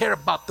they don't care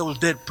about those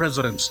dead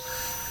presidents.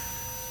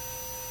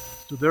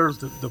 So there's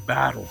the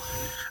battle.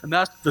 And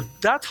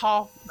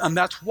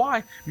that's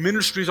why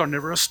ministries are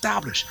never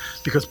established,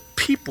 because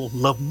people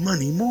love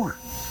money more.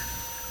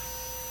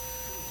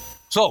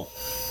 So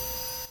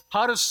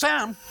how does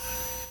Sam,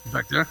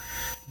 back there,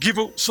 give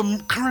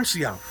some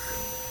currency out?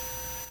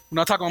 We're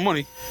not talking about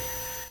money.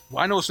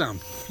 Well, I know Sam.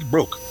 He's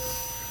broke.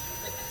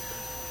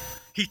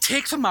 He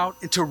takes them out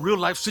into real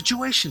life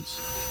situations,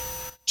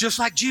 just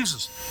like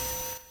Jesus.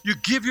 You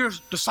give your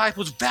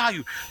disciples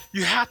value.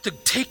 You have to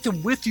take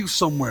them with you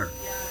somewhere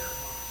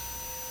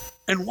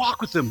and walk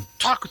with them,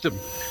 talk with them,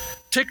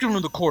 take them to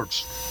the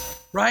courts,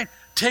 right?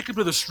 Take them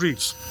to the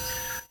streets,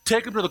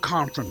 take them to the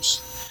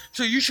conference.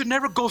 So you should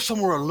never go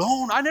somewhere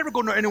alone. I never go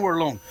anywhere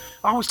alone.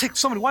 I always take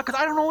somebody. Why? Because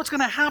I don't know what's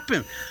going to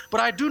happen.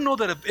 But I do know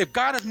that if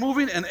God is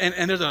moving and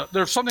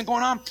there's something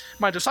going on,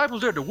 my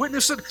disciples there to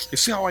witness it, they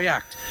see how I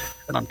act.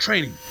 And I'm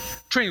training.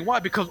 Training,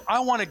 why? Because I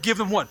want to give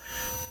them what?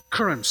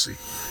 Currency.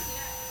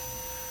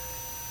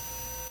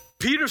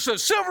 Peter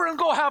says, silver and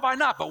gold have I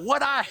not, but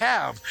what I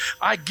have,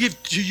 I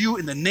give to you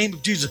in the name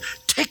of Jesus.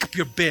 Take up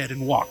your bed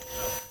and walk.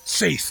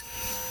 Faith.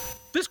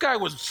 This guy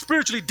was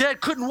spiritually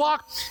dead, couldn't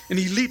walk, and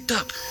he leaped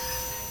up.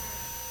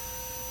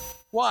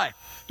 Why?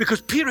 Because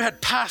Peter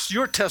had passed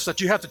your test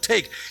that you have to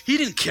take. He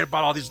didn't care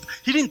about all these.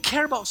 He didn't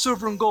care about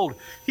silver and gold.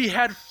 He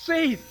had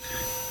faith.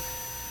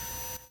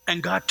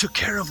 And God took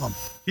care of him.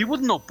 He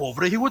wasn't no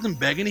poverty. He wasn't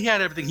begging. He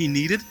had everything he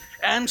needed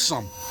and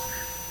some.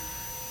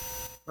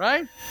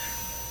 Right?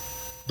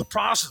 The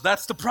process.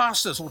 That's the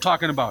process we're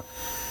talking about.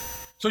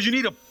 So you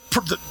need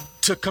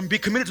to be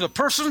committed to the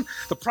person,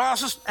 the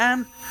process,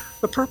 and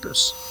the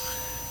purpose.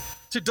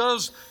 So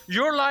does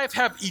your life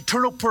have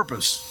eternal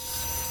purpose?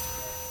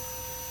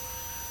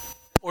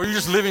 Or are you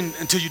just living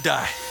until you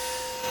die?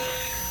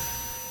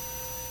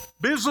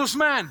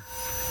 Businessman,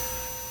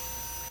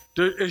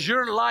 does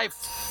your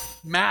life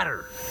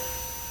matter?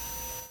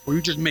 Or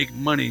you just make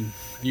money and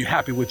you're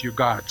happy with your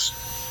gods?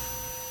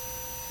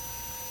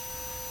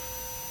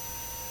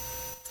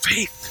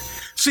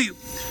 Faith. See,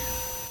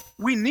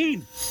 we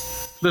need,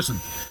 listen,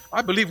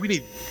 I believe we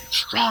need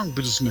strong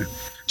businessmen.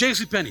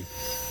 J.C. Penney.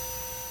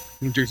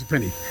 J.C.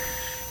 Penney.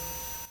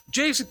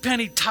 J.C.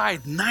 Penney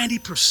tithed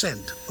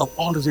 90% of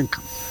all his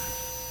income.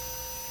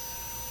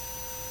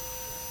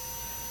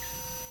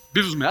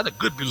 Businessman, that's a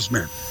good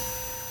businessman.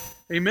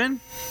 Amen?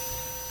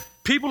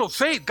 People of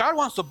faith, God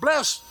wants to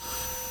bless,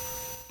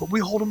 but we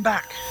hold them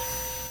back.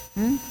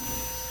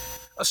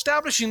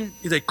 Establishing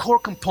is a core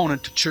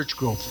component to church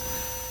growth.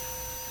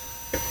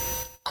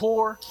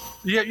 Core,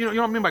 yeah, you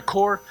know what I mean by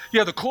core?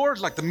 Yeah, the core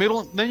is like the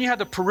middle, then you have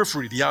the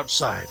periphery, the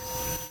outside,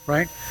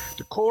 right?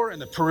 The core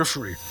and the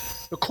periphery.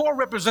 The core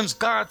represents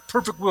God's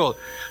perfect will.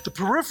 The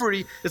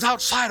periphery is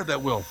outside of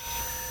that will.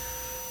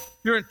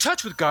 You're in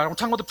touch with God. I'm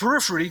talking about the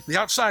periphery, the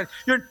outside.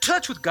 You're in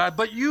touch with God,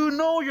 but you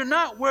know you're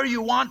not where you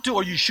want to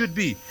or you should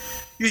be.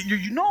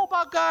 You know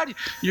about God.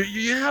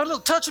 You have a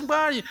little touch with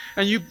God,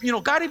 and you know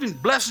God even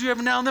blesses you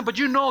every now and then, but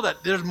you know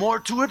that there's more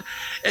to it,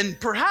 and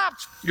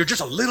perhaps you're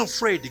just a little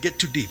afraid to get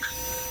too deep.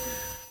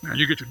 Man,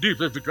 you get too deep,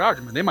 let's figure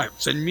out, man. They might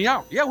send me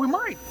out. Yeah, we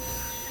might.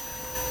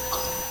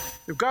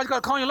 If God's got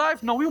a call in your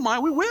life, no, we might.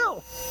 We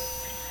will.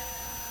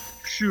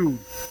 Shoot,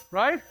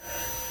 right?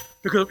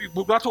 Because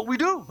that's what we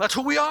do. That's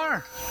who we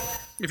are.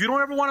 If you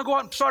don't ever want to go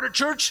out and start a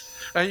church,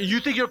 and you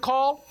think you're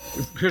called,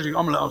 I'll give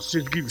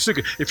you a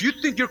secret. If you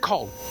think you're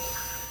called,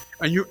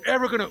 and you're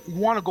ever going to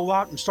want to go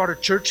out and start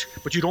a church,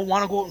 but you don't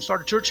want to go out and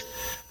start a church,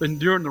 then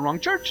you're in the wrong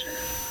church.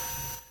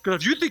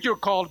 Because if you think you're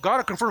called, God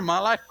will confirm my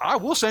life, I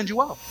will send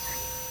you out.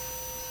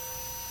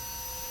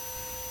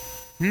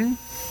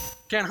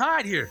 Can't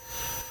hide here.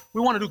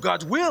 We want to do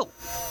God's will.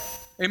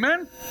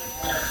 Amen?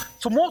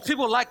 So most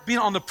people like being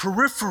on the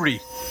periphery.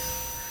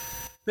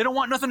 They don't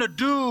want nothing to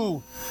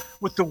do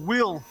with the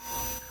will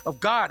of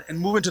God and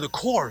move into the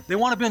core. They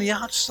want to be on the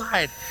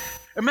outside.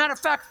 As a matter of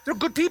fact, they're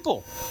good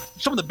people.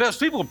 Some of the best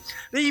people.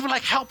 They even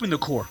like helping the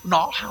core. No,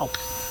 I'll help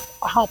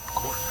the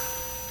core.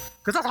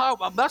 Because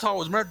that's how I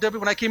was. Remember, Debbie,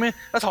 when I came in?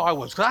 That's how I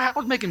was. Because I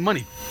was making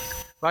money.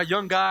 Right?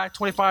 Young guy,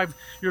 25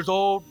 years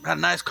old, had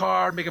a nice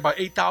car, making about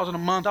 $8,000 a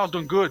month. I was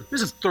doing good.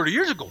 This is 30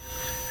 years ago.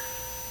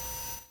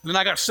 And then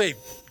I got saved.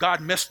 God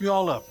messed me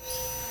all up.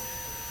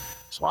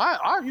 So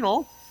I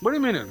wait a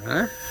minute,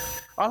 man.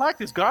 I like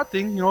this God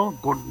thing, go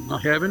to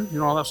heaven,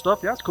 all that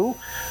stuff. Yeah, that's cool.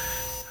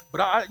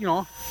 But I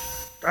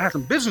had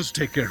some business to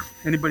take care of.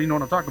 Anybody know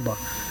what I'm talking about?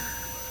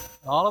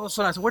 All of a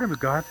sudden, I said, wait a minute,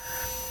 God.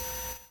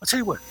 I'll tell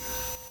you what.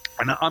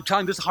 And I'm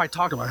telling you, this is how I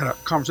talked about it. I had a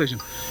conversation.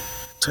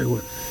 I'll tell you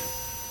what.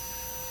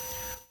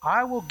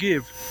 I will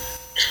give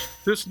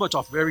this much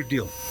off of every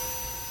deal.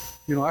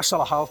 I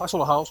sell a house. I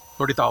sold a house,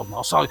 $30,000.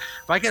 I'll sell it.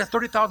 If I get a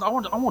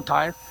 $30,000, I won't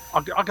tithe.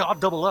 I'll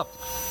double up.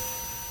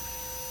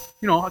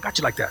 I got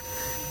you like that.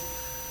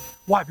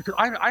 Why? Because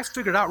I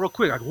figured out real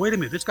quick. I go, wait a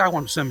minute, this guy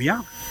wanted to send me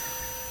out.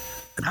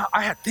 And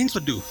I had things to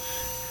do.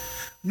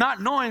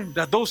 Not knowing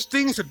that those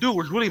things to do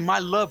was really my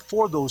love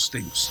for those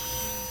things.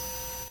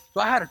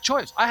 So I had a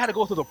choice. I had to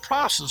go through the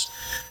process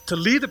to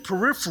leave the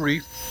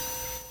periphery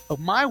of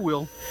my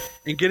will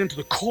and get into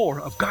the core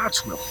of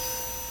God's will.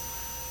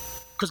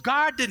 Because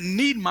God didn't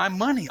need my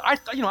money. I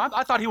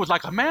thought he was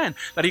like a man,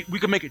 that we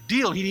could make a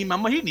deal. He didn't need my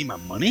money. He didn't need my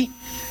money.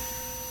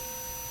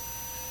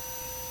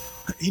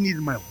 He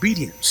needed my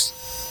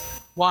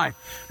obedience. Why?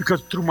 Because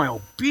through my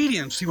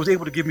obedience, he was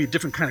able to give me a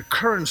different kind of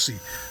currency,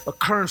 a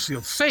currency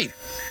of faith.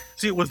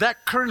 See, it was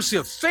that currency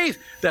of faith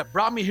that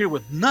brought me here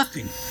with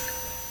nothing,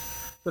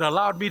 that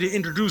allowed me to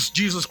introduce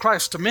Jesus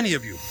Christ to many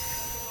of you.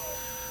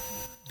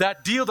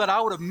 That deal that I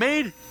would have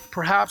made,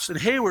 perhaps in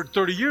Hayward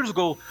 30 years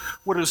ago,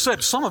 would have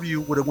said some of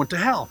you would have went to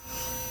hell.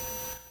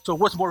 So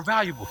what's more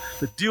valuable,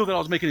 the deal that I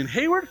was making in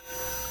Hayward,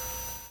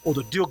 or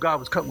the deal God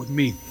was cutting with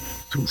me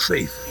through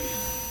faith?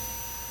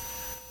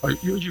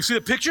 You see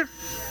the picture?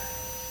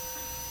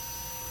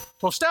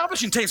 So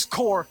establishing takes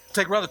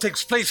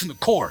place in the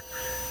core.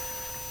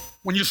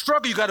 When you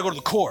struggle, you got to go to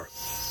the core.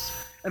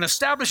 And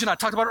establishing, I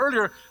talked about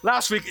earlier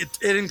last week,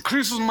 it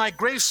increases my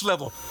grace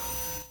level.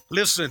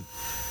 Listen,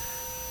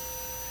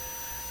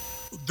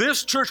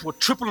 this church will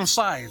triple in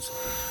size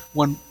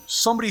when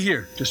somebody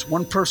here, just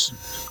one person,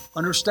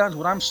 understands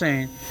what I'm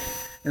saying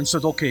and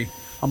says, okay,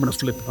 I'm going to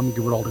flip it. I'm going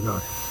to give it all to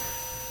God.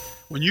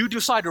 When you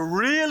decide to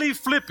really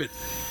flip it,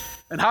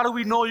 and how do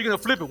we know you're going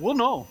to flip it? We'll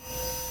know.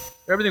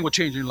 Everything will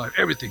change in your life,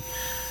 everything.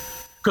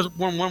 Because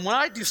when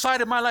I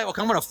decided in my life,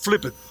 okay, I'm going to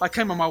flip it. I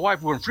came with my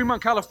wife. We were in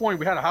Fremont, California.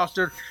 We had a house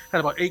there.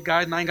 Had about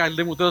 9 guys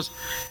living with us.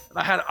 And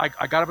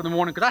I got up in the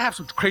morning, because I have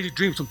some crazy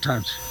dreams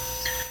sometimes.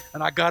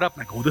 And I got up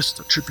and I go, this is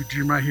a trippy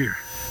dream right here.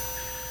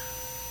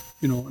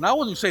 And I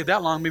wasn't saved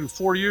that long, maybe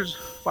 4 years,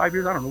 5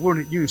 years. I don't know. We were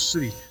in Union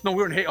City. No,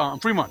 we were in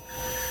Fremont.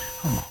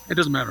 Oh, it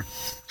doesn't matter. A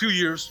few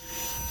years.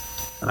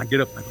 And I get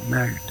up and I go,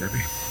 man,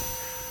 Debbie,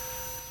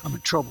 I'm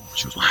in trouble.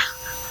 She was like,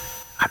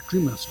 I had a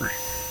dream last night.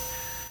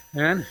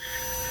 And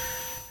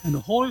the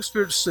Holy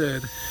Spirit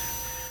said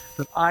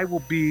that I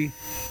will be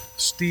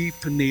Steve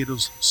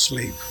Pineda's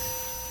slave.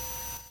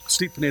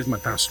 Steve Pineda is my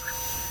pastor.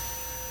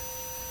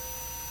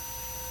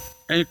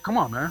 And come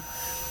on, man.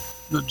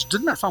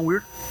 Didn't that sound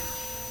weird?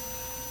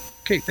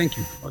 Okay, thank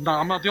you. No,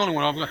 I'm not the only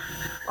one.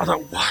 I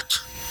thought, what?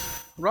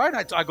 Right?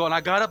 I go and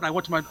I got up and I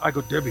went to I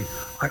go, Debbie,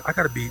 I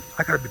gotta be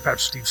Pastor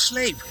Steve's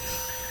slave.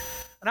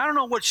 And I don't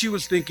know what she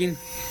was thinking.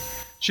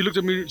 She looked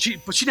at me,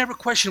 but she never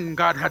questioned when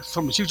God had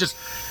something. She was just,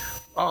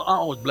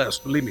 I was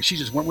blessed, believe me. She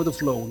just went with the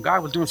flow. When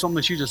God was doing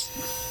something, she just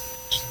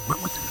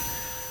went with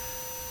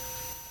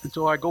it. And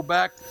so I go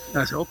back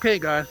and I said, okay,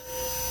 God,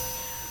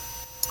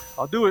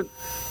 I'll do it.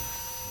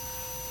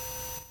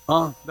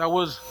 That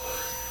was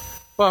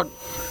about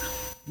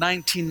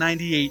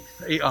 1998,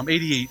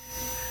 88,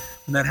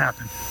 when that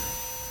happened.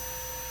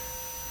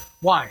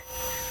 Why?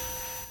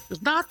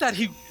 It's not that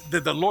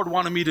the Lord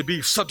wanted me to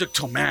be subject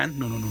to man.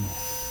 No.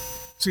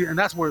 See, and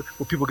that's where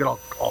people get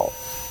all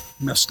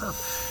messed up.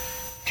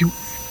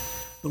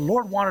 The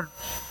Lord wanted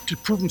to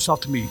prove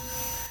himself to me,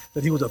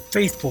 that he was a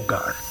faithful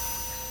God,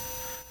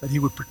 that he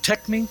would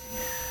protect me,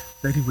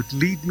 that he would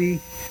lead me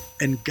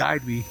and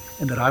guide me,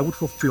 and that I would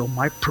fulfill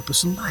my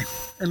purpose in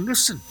life. And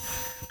listen,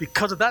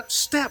 because of that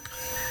step,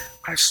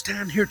 I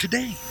stand here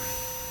today.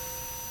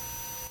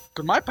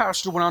 Because my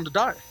pastor went on to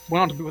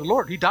be with the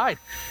Lord. He died.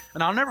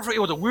 And I'll never forget, it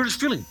was the weirdest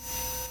feeling.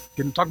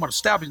 Talking about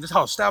establishing, this is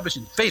how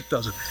establishing faith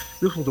does it.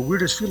 This was the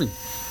weirdest feeling.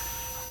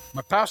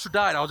 My pastor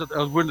died. I was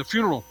in the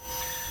funeral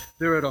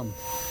there at, that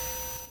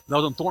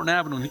was on Thornton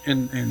Avenue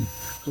in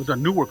it was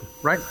on Newark,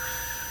 right?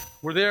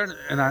 We're there,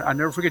 and I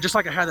never forget, just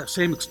like I had that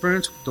same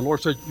experience, the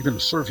Lord said, you're going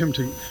to serve him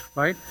too,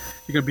 right?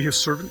 You're going to be his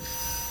servant.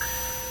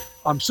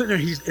 I'm sitting there,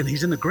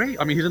 he's in the grave.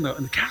 I mean, he's in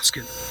the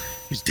casket.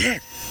 He's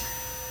dead.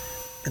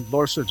 And the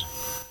Lord said,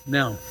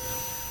 now,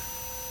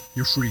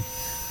 you're free.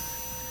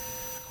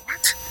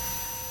 What?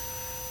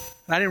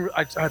 And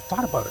I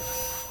thought about it.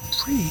 I'm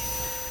free?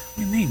 What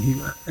do you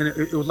mean? And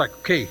it was like,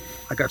 okay,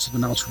 I got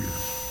something else for you.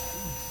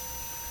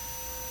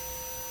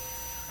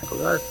 I go,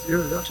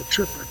 that's a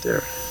trip right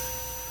there.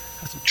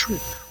 That's a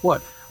trip.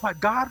 What? Why?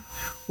 God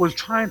was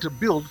trying to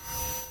build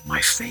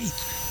my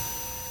faith.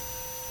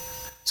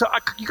 So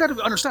you got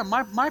to understand,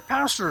 my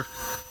pastor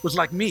was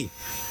like me.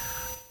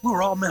 We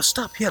were all messed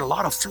up. He had a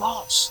lot of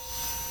flaws.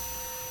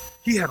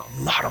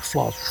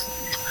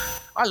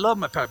 I love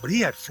my pastor, but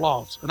he had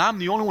flaws. And I'm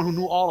the only one who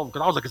knew all of them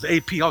because I was like his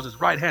AP. I was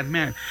his right-hand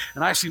man.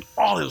 And I seen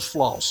all his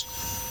flaws.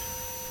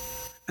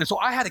 And so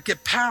I had to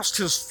get past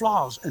his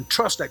flaws and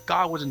trust that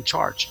God was in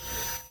charge.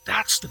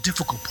 That's the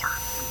difficult part.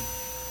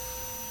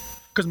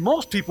 Because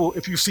most people,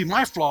 if you see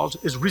my flaws,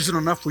 is reason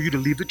enough for you to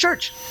leave the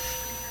church.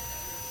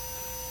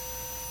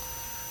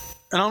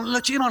 And I'll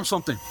let you in on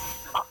something.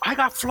 I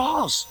got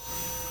flaws.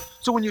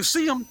 So when you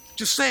see them,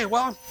 just say,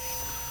 well,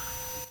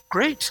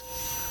 great.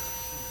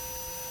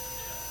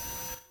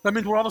 That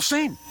means we're all the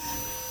same.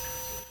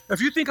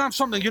 If you think I'm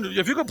something,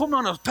 if you're going to put me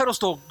on a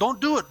pedestal,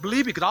 don't do it.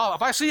 Believe me, because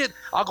if I see it,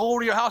 I'll go over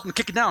to your house and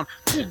kick it down.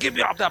 Get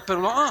me off that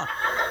pedestal.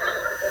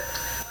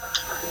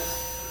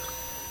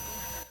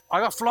 I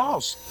got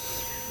flaws.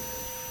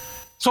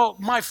 So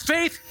my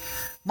faith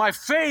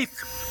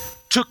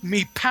took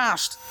me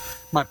past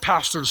my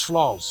pastor's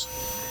flaws.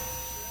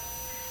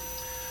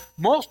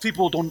 Most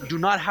people do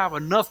not have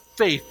enough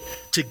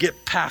faith to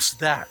get past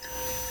that.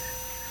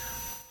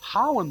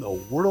 How in the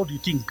world do you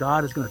think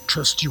God is going to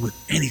trust you with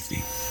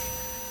anything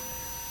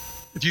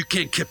if you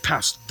can't get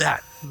past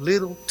that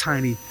little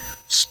tiny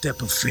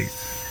step of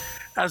faith?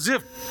 As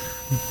if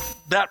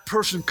that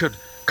person could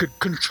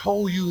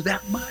control you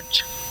that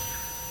much.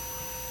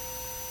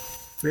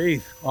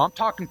 Faith. Oh, I'm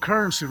talking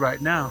currency right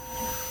now.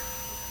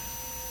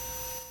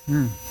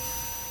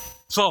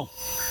 So,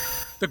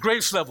 the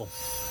grace level.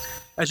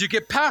 As you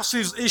get past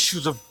these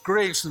issues of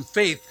grace and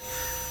faith,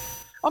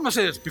 I'm going to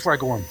say this before I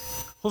go on.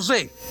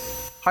 Jose.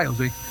 Hi,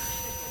 Jose.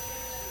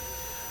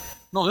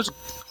 No, this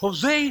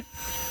Jose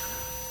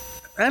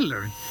and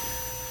Larry.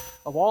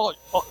 Of all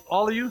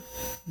of you,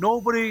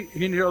 nobody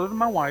in here other than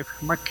my wife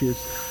and my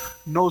kids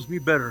knows me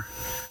better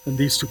than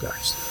these two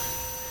guys.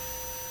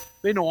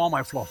 They know all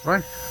my flaws,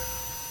 right?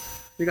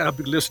 They got a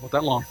big list about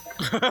that long.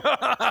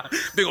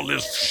 Big old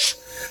list.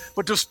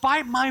 But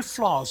despite my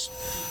flaws,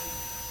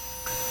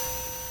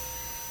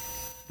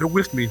 they're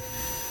with me.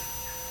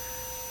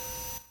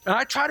 And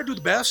I try to do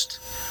the best,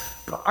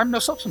 but I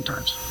mess up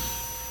sometimes.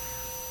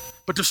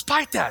 But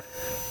despite that,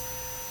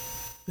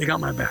 they got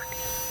my back.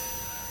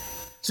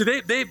 See,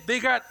 they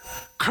got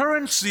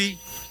currency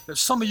that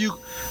some of you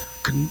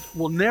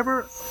will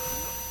never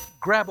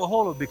grab a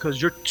hold of because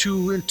you're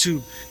too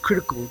into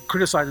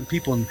criticizing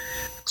people and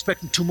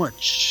expecting too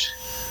much.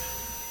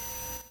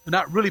 And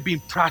not really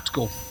being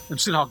practical and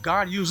seeing how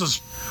God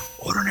uses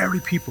ordinary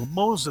people.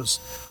 Moses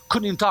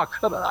couldn't even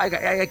talk.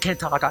 I can't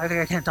talk.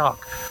 I can't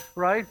talk.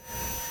 Right?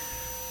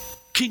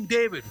 King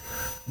David,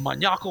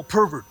 maniacal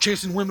pervert,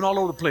 chasing women all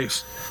over the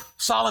place.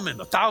 Solomon,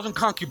 1,000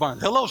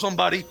 concubines. Hello,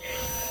 somebody.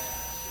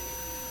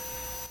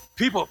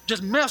 People,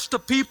 just messed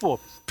up people.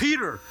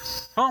 Peter,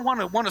 I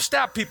want to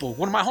stab people.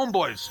 One of my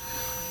homeboys.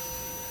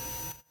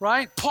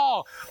 Right?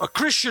 Paul, a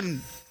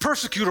Christian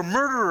persecutor,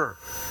 murderer.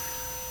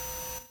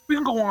 We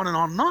can go on and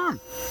on and on.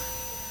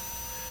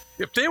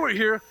 If they were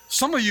here,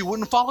 some of you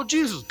wouldn't follow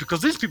Jesus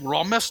because these people are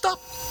all messed up.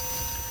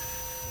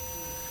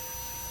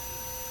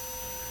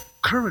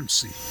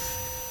 currency.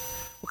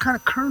 What kind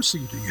of currency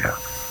do you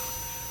have?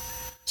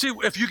 See,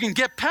 if you can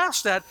get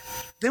past that,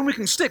 then we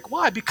can stick.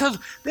 Why? Because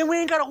then we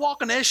ain't got to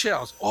walk on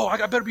eggshells. Oh, I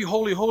better be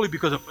holy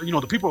because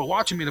the people are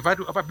watching me. And if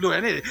I blow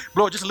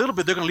it just a little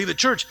bit, they're gonna leave the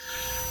church.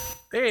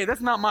 Hey,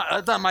 that's not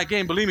my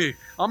game. Believe me,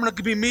 I'm gonna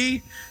be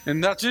me,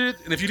 and that's it.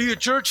 And if you leave the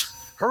church,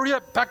 hurry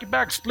up, pack your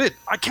bag, split.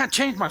 I can't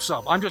change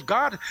myself. I'm just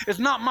God. It's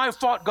not my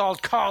fault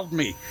God called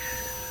me.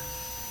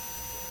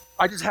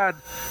 I just had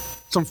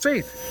some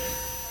faith.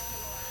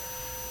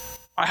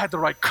 I had the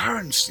right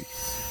currency.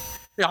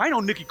 Yeah, I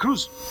know Nicky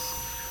Cruz.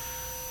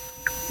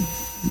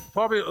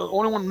 Probably the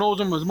only one who knows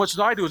him as much as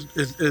I do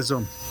is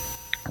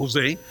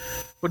Jose.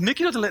 But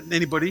Nicky doesn't let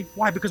anybody.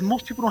 Why? Because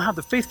most people don't have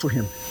the faith for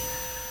him.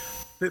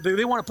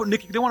 They want to put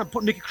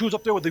Nicky Cruz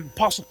up there with the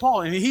Apostle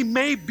Paul, and he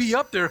may be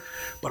up there,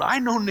 but I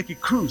know Nicky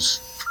Cruz.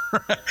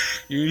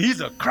 He's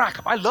a crack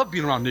up. I love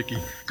being around Nicky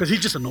because he's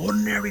just an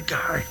ordinary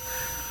guy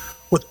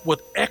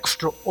with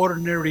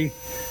extraordinary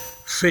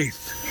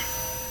faith.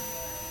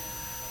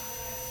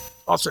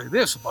 I'll say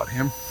this about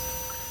him.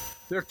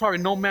 There's probably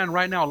no man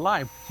right now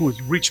alive who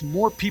has reached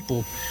more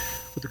people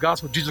with the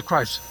gospel of Jesus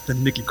Christ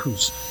than Nicky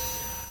Cruz.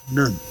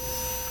 None.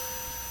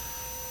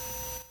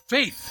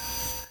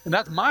 Faith. And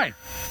that's my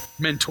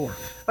mentor.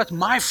 That's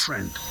my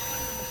friend.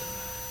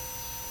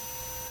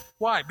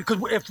 Why? Because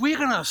if we're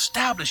going to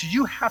establish,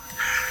 you have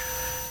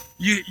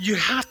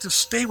to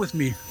stay with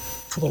me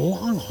for the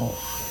long haul.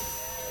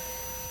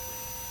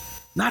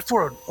 Not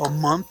for a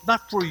month,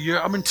 not for a year,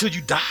 until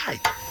you die.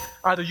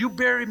 Either you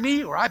bury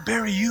me or I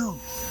bury you.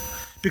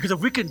 Because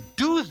if we can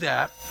do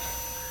that,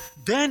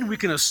 then we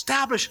can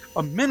establish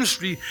a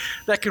ministry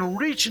that can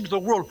reach into the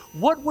world.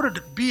 What would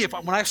it be if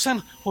when I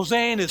send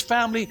Jose and his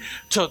family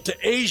to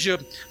Asia,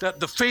 that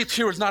the faith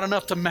here is not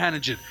enough to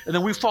manage it? And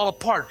then we fall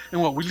apart. And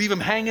what, we leave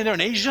him hanging there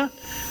in Asia?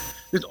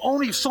 There's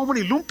only so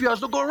many lumpias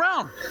to go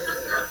around.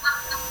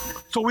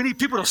 So we need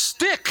people to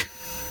stick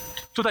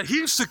so that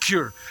he's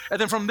secure. And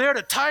then from there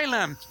to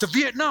Thailand, to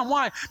Vietnam.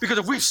 Why? Because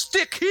if we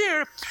stick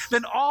here,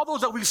 then all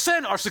those that we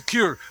send are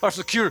secure. But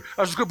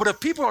if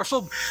people are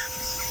so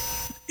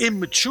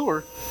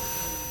immature,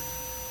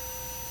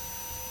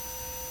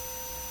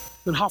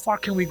 then how far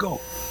can we go?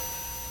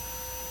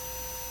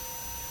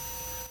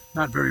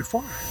 Not very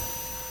far.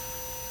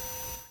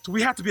 So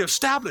we have to be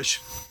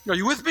established. Are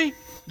you with me?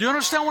 Do you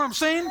understand what I'm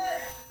saying?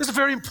 This is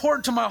very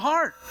important to my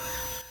heart.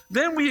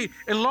 Then we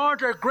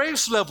enlarge our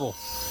grace level.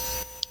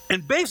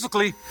 And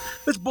basically,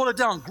 let's boil it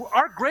down.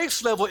 Our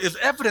grace level is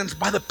evidenced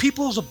by the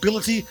people's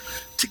ability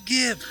to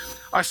give.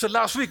 I said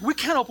last week, we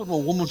can't open a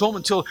woman's home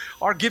until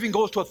our giving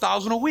goes to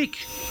 $1,000 a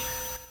week.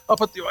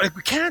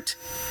 We can't.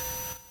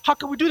 How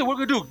can we do that? What are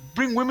we going to do?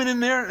 Bring women in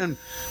there and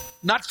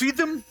not feed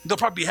them? They'll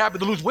probably be happy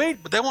to lose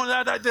weight, but they won't.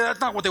 That's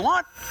not what they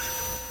want.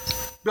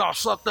 They're all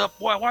sucked up.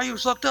 Why are you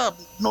sucked up?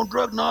 No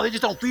drug? No, they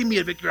just don't feed me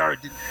at Victory Hour.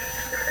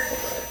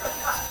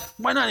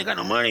 Why not? They got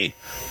no money.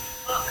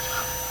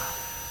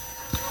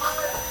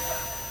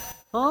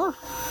 Huh?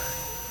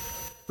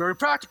 Very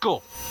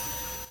practical.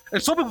 And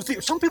some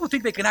people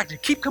think they can actually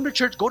keep coming to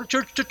church, go to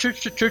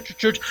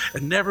church,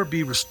 and never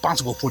be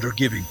responsible for their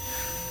giving.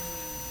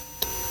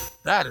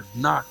 That is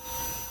not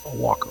a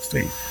walk of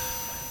faith.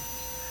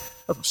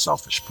 That's a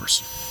selfish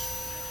person.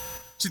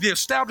 See, the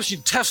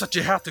establishing test that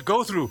you have to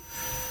go through,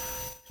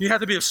 you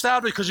have to be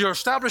established because your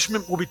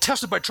establishment will be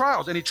tested by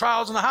trials. Any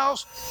trials in the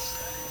house,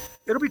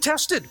 it'll be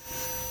tested,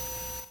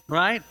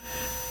 right?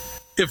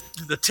 If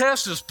the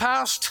test is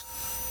passed,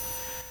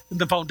 then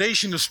the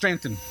foundation is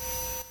strengthened.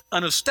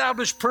 An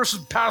established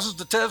person passes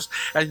the test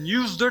and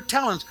uses their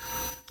talents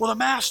for the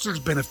master's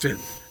benefit,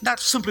 not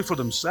simply for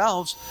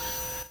themselves.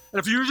 And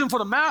if you're using for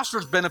the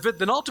master's benefit,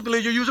 then ultimately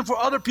you're using for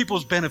other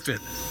people's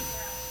benefit.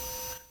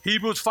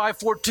 Hebrews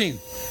 5:14.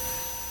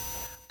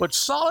 But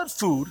solid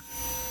food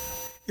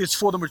is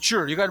for the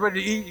mature. You guys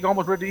ready to eat? You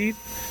almost ready to eat?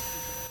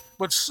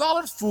 But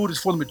solid food is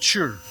for the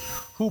mature,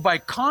 who by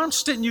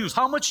constant use,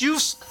 how much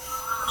use?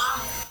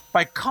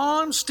 By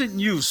constant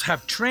use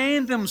have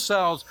trained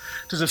themselves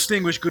to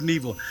distinguish good and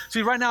evil.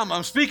 See, right now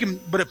I'm speaking,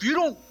 but if you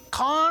don't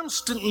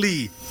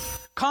constantly,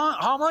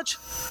 how much?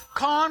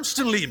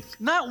 Constantly.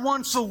 Not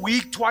once a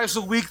week, twice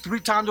a week, 3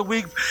 times a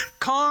week.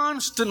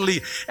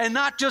 Constantly. And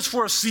not just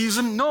for a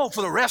season. No,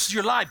 for the rest of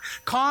your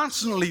life.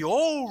 Constantly,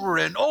 over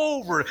and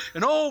over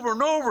and over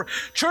and over.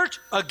 Church,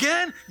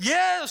 again?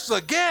 Yes,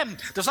 again.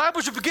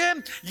 Discipleship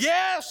again?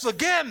 Yes,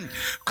 again.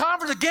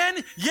 Conference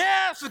again?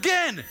 Yes,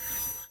 again.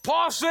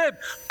 Paul said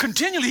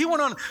continually, he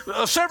went on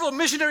several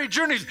missionary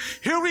journeys.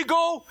 Here we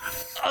go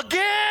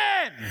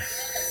again.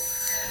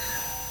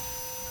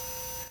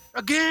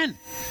 Again.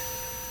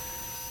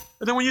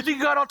 And then when you think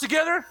you got it all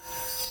together,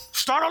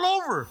 start all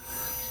over.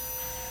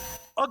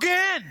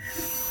 Again.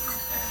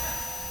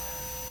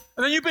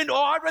 And then you've been,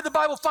 I read the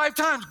Bible 5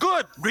 times.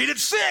 Good. Read it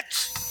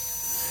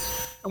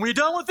 6. And when you're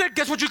done with it,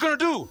 guess what you're going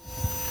to do?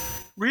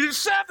 Read it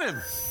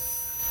 7.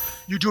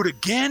 You do it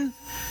again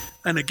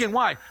and again.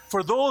 Why?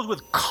 For those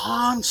with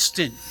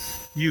constant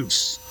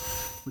use.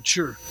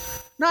 Mature.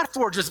 Not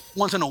for just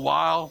once in a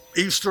while,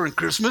 Easter and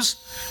Christmas.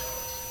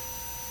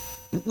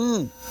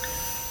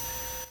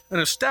 An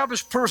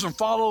established person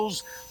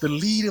follows the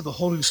lead of the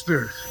Holy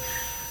Spirit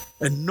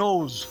and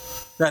knows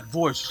that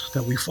voice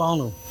that we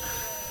follow.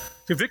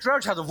 See, Victory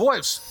Outreach has a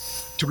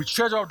voice. To be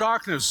treasure of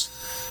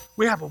darkness,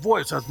 we have a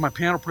voice as my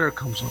piano player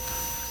comes up.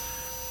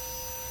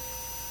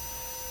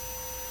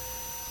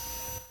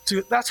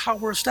 See, that's how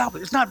we're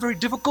established. It's not very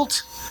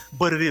difficult,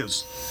 but it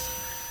is.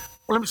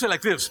 Well, let me say it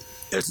like this.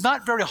 It's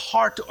not very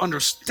hard to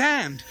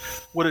understand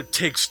what it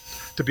takes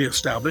to be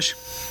established,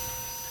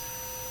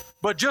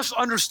 but just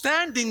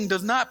understanding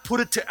does not put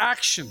it to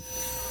action.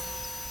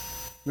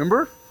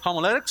 Remember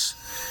homiletics?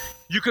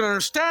 You can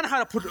understand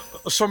how to put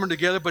a sermon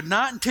together, but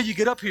not until you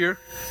get up here.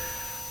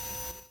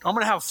 I'm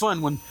going to have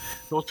fun when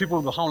those people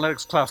in the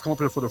homiletics class come up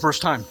here for the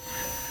first time.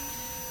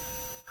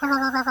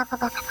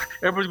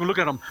 Everybody's going to look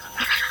at them.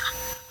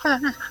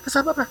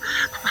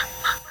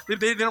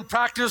 They don't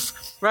practice,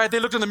 right? They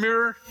looked in the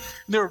mirror.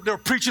 And they were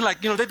preaching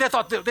like, they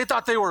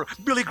thought they were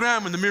Billy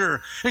Graham in the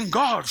mirror. And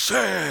God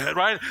said,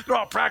 right? They're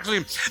all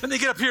practicing. Then they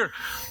get up here.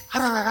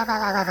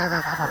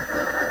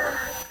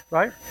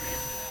 Right?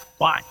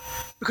 Why?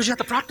 Because you have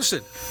to practice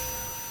it.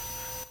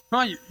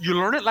 No, you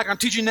learn it like I'm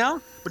teaching now,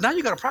 but now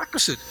you got to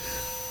practice it.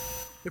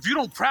 If you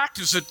don't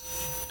practice it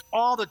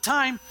all the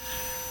time,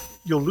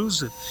 you'll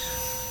lose it.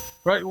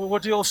 Right?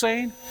 What's the old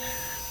saying?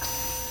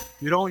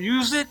 You don't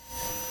use it,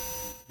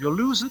 you'll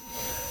lose it.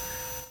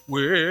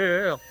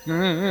 Well,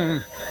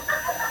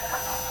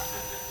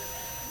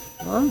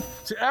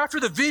 See, after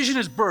the vision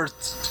is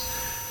birthed,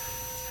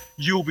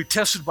 you will be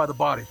tested by the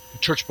body, the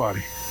church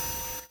body.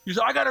 You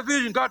say, I got a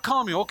vision, God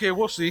called me. Okay,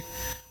 we'll see.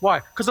 Why?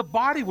 Because the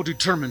body will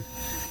determine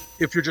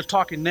if you're just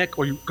talking neck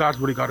or God's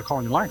really got a call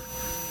in your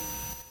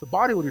life. The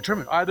body will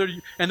determine.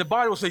 And the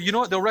body will say, you know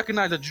what? They'll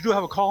recognize that you do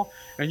have a call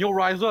and you'll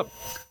rise up.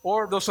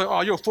 Or they'll say,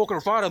 oh, you're a folk of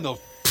the Father, and they'll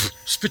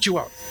spit you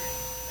out.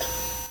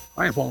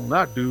 I ain't following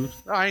that dude.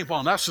 I ain't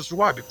following that sister.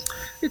 Why?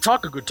 They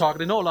talk a good talk.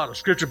 They know a lot of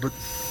scripture, but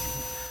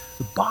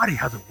the body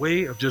has a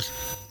way of just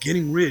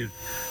getting rid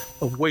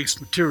of waste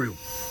material.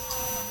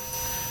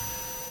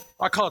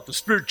 I call it the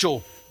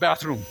spiritual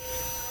bathroom.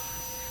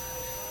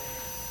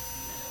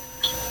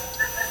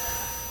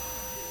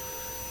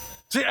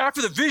 See,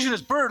 after the vision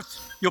is birthed,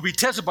 you'll be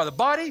tested by the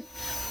body.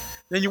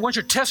 Then once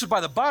you're tested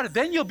by the body,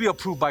 then you'll be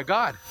approved by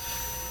God.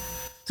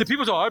 See,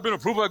 people say, I've been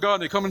approved by God,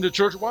 and they come into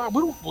church. Well,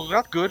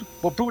 that's good.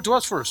 Well, prove it to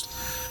us first,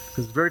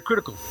 because it's very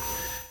critical.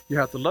 You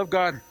have to love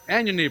God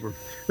and your neighbor.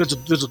 There's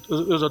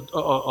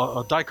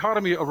a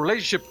dichotomy of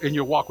relationship in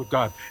your walk with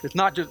God. It's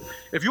not just,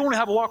 if you only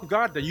have a walk with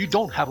God, then you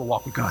don't have a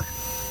walk with God.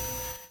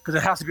 Because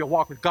it has to be a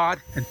walk with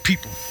God and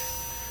people.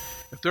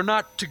 If they're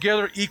not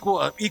together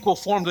equal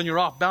form, then you're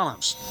off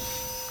balance.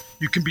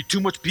 You can be too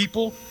much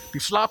people, be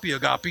sloppy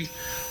agape.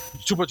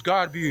 Too much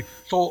God, be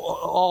so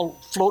all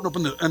floating up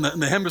in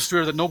the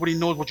hemisphere that nobody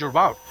knows what you're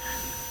about.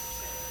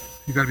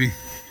 You got to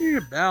be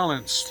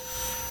balanced,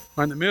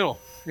 right in the middle.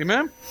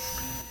 Amen?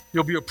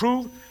 You'll be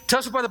approved,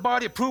 tested by the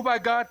body, approved by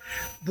God.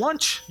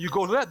 Once you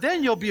go to that,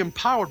 then you'll be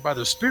empowered by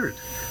the Spirit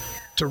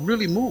to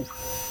really move.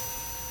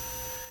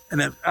 And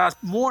then as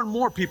more and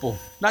more people,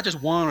 not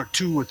just one or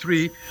two or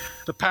three,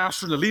 the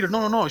pastor, the leader,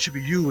 no, it should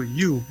be you and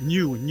you and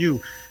you and you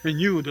and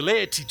you, the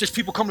laity, just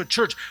people coming to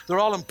church. They're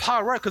all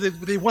empowered, right? Because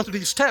they went through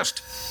these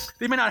tests.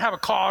 They may not have a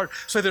card,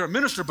 say they're a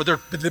minister, but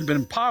they've been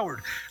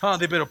empowered.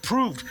 They've been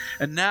approved.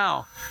 And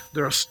now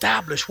they're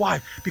established. Why?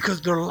 Because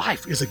their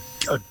life is a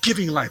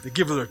giving life. They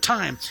give of their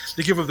time.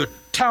 They give of their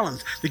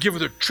talents. They give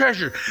of their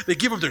treasure. They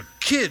give of their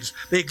kids.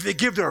 They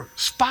give their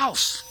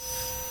spouse.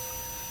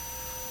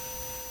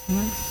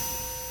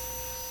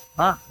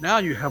 Now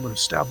you have an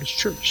established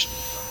church.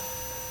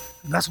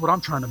 And that's what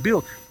I'm trying to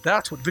build.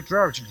 That's what Victory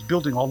Outreach is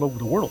building all over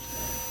the world.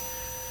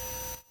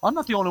 I'm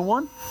not the only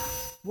one.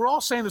 We're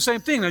all saying the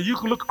same thing. Now you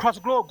can look across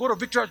the globe, go to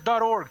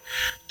victoryoutreach.org,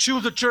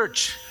 choose a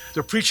church.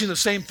 They're preaching the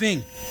same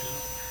thing.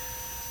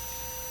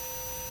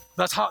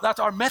 That's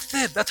our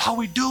method. That's how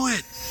we do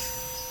it.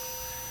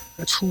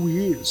 That's who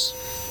he is.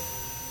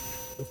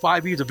 The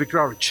 5 E's of Victory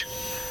Outreach.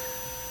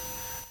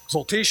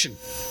 Exaltation.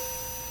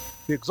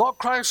 We exalt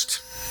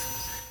Christ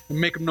and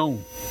make him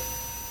known.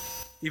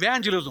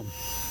 Evangelism.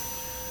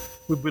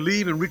 We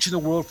believe in reaching the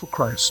world for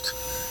Christ.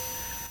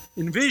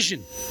 In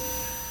vision,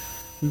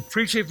 we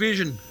preach a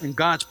vision and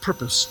God's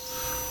purpose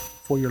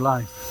for your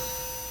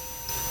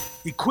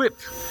life. Equip,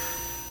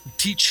 we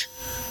teach,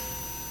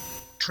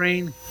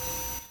 train,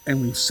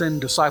 and we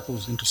send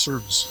disciples into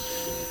service.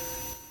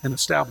 And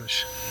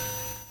establish,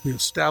 we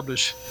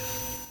establish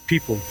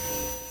people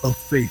of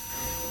faith.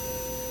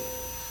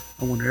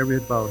 I want every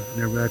head bowed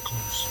and every eye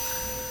closed.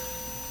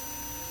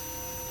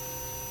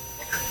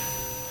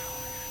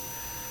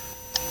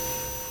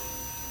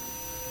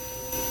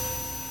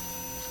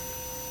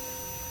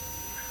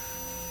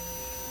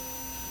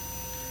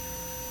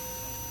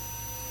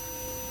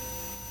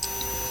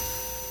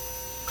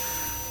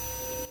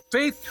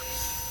 Faith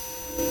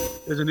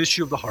is an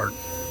issue of the heart.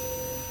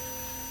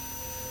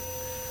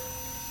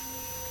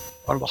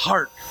 Out of the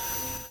heart,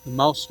 the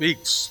mouth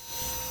speaks.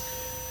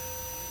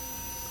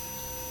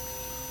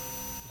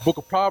 The book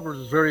of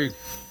Proverbs is very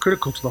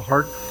critical to the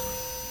heart.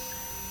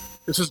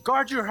 It says,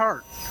 guard your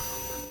heart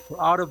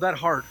For out of that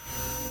heart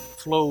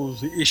flows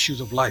the issues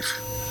of life.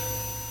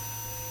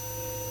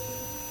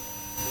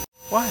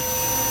 Why?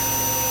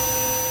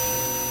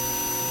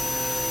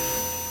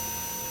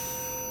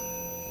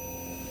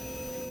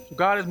 So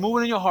God is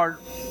moving in your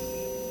heart,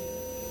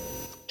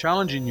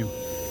 challenging you.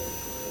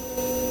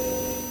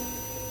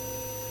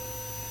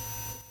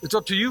 It's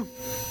up to you.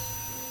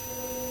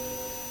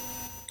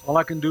 All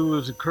I can do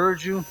is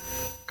encourage you,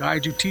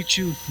 guide you, teach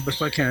you the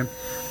best I can.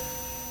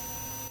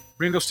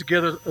 Bring us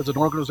together as an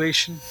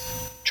organization,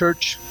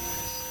 church,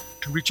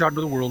 to reach out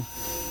into the world.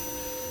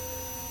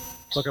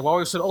 Like I've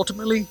always said,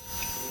 ultimately,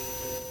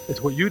 it's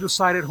what you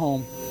decide at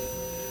home,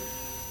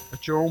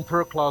 at your own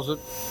prayer closet,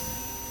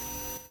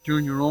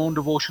 during your own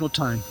devotional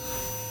time.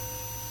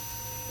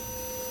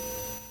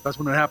 That's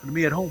when it happened to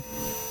me at home.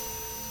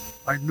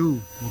 I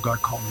knew what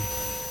God called me.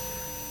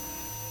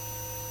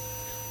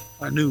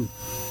 I knew.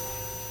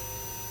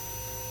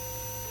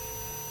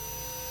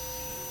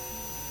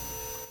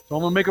 So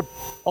I'm going to make an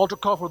altar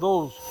call for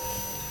those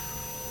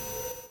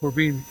who are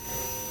being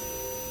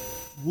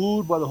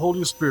wooed by the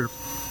Holy Spirit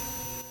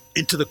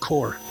into the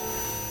core.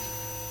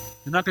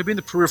 You're not going to be in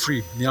the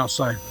periphery, on the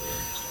outside.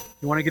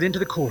 You want to get into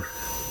the core.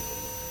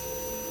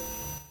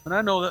 And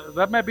I know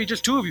that might be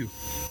just two of you.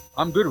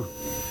 I'm good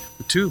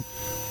with two.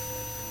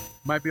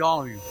 It might be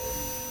all of you.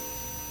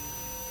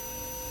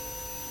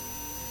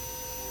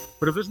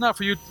 But if it's not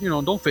for you,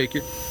 don't fake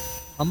it.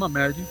 I'm not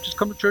mad at you. Just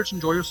come to church,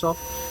 enjoy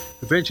yourself.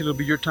 Eventually it'll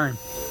be your time.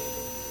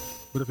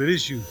 But if it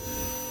is you,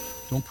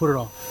 don't put it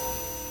off.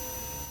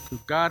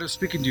 If God is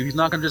speaking to you, He's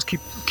not going to just keep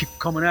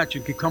coming at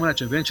you, keep coming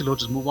at you. Eventually He'll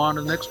just move on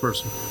to the next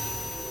person.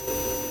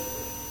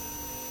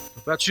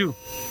 If that's you,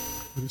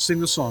 we can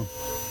sing the song.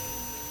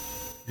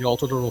 The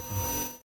altars are open.